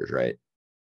Rodgers, right?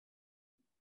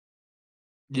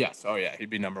 Yes. Oh, yeah.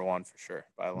 He'd be number one for sure.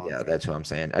 By a long way. That's what I'm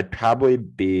saying. I'd probably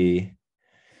be.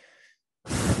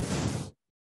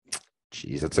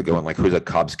 Jeez, that's a good one. Who's a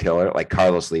Cubs killer?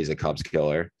 Carlos Lee's a Cubs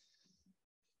killer.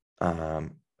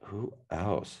 Who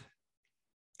else?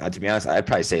 To be honest, I'd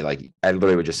probably say I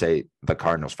literally would just say the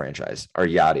Cardinals franchise or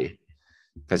Yachty,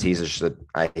 because he's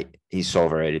he's so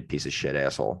overrated piece of shit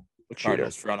asshole. The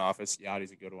Cardinals front office.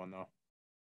 Yachty's a good one though.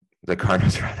 The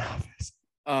Cardinals front office.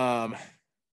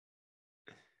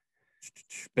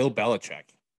 Bill Belichick.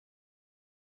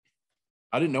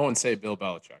 How did no one say Bill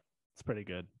Belichick? It's pretty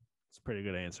good. It's a pretty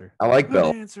good answer. I like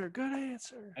Bill. Good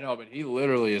answer. I know, but he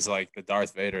literally is like the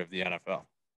Darth Vader of the NFL.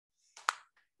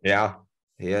 Yeah,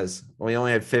 he is. Well, we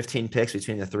only had 15 picks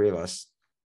between the three of us.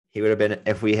 He would have been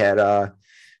if we had a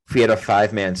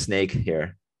 5-man snake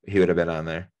here. He would have been on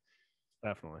there.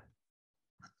 Definitely.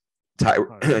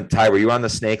 Ty, were you on the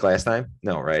snake last time?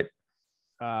 No, right?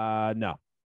 No.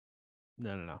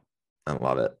 I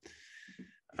love it.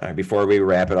 All right, before we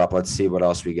wrap it up, let's see what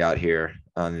else we got here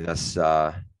on this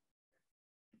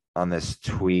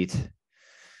tweet.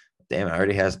 Damn, it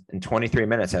already has in 23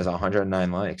 minutes has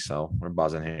 109 likes, so we're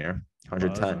buzzing here.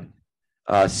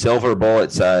 110. Silver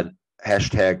Bullet said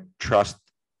 #trust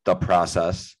the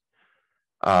process.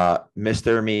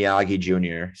 Mr. Miyagi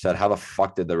Jr. said, how the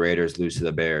fuck did the Raiders lose to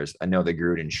the Bears? I know the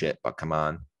Gruden shit, but come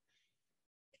on.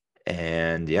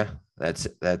 And yeah, that's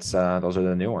those are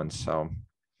the new ones. So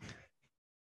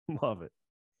love it.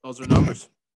 Those are numbers.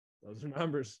 Those are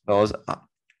numbers. Those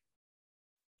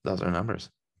are numbers,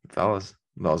 fellas.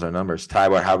 Those are numbers.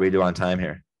 Ty, how do we do on time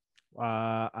here?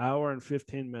 Hour and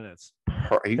 15 minutes.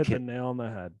 Are you Hit the kidding? nail on the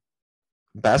head.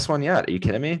 Best one yet. Are you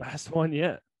kidding me? Best one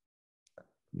yet.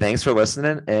 Thanks for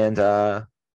listening. And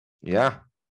yeah,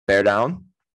 bear down.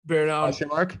 Bear down. Question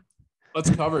mark. Let's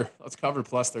cover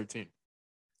plus 13.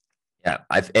 Yeah.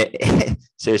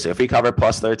 Seriously, if we cover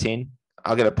plus 13,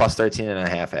 I'll give it plus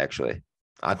 13.5, actually.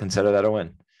 I'll consider that a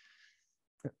win.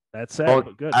 That's sad,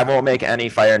 but good. I won't make any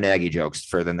fire Nagy jokes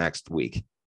for the next week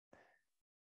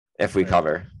if we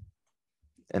cover.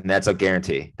 And that's a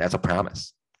guarantee. That's a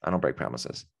promise. I don't break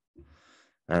promises.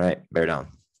 All right. Bear down.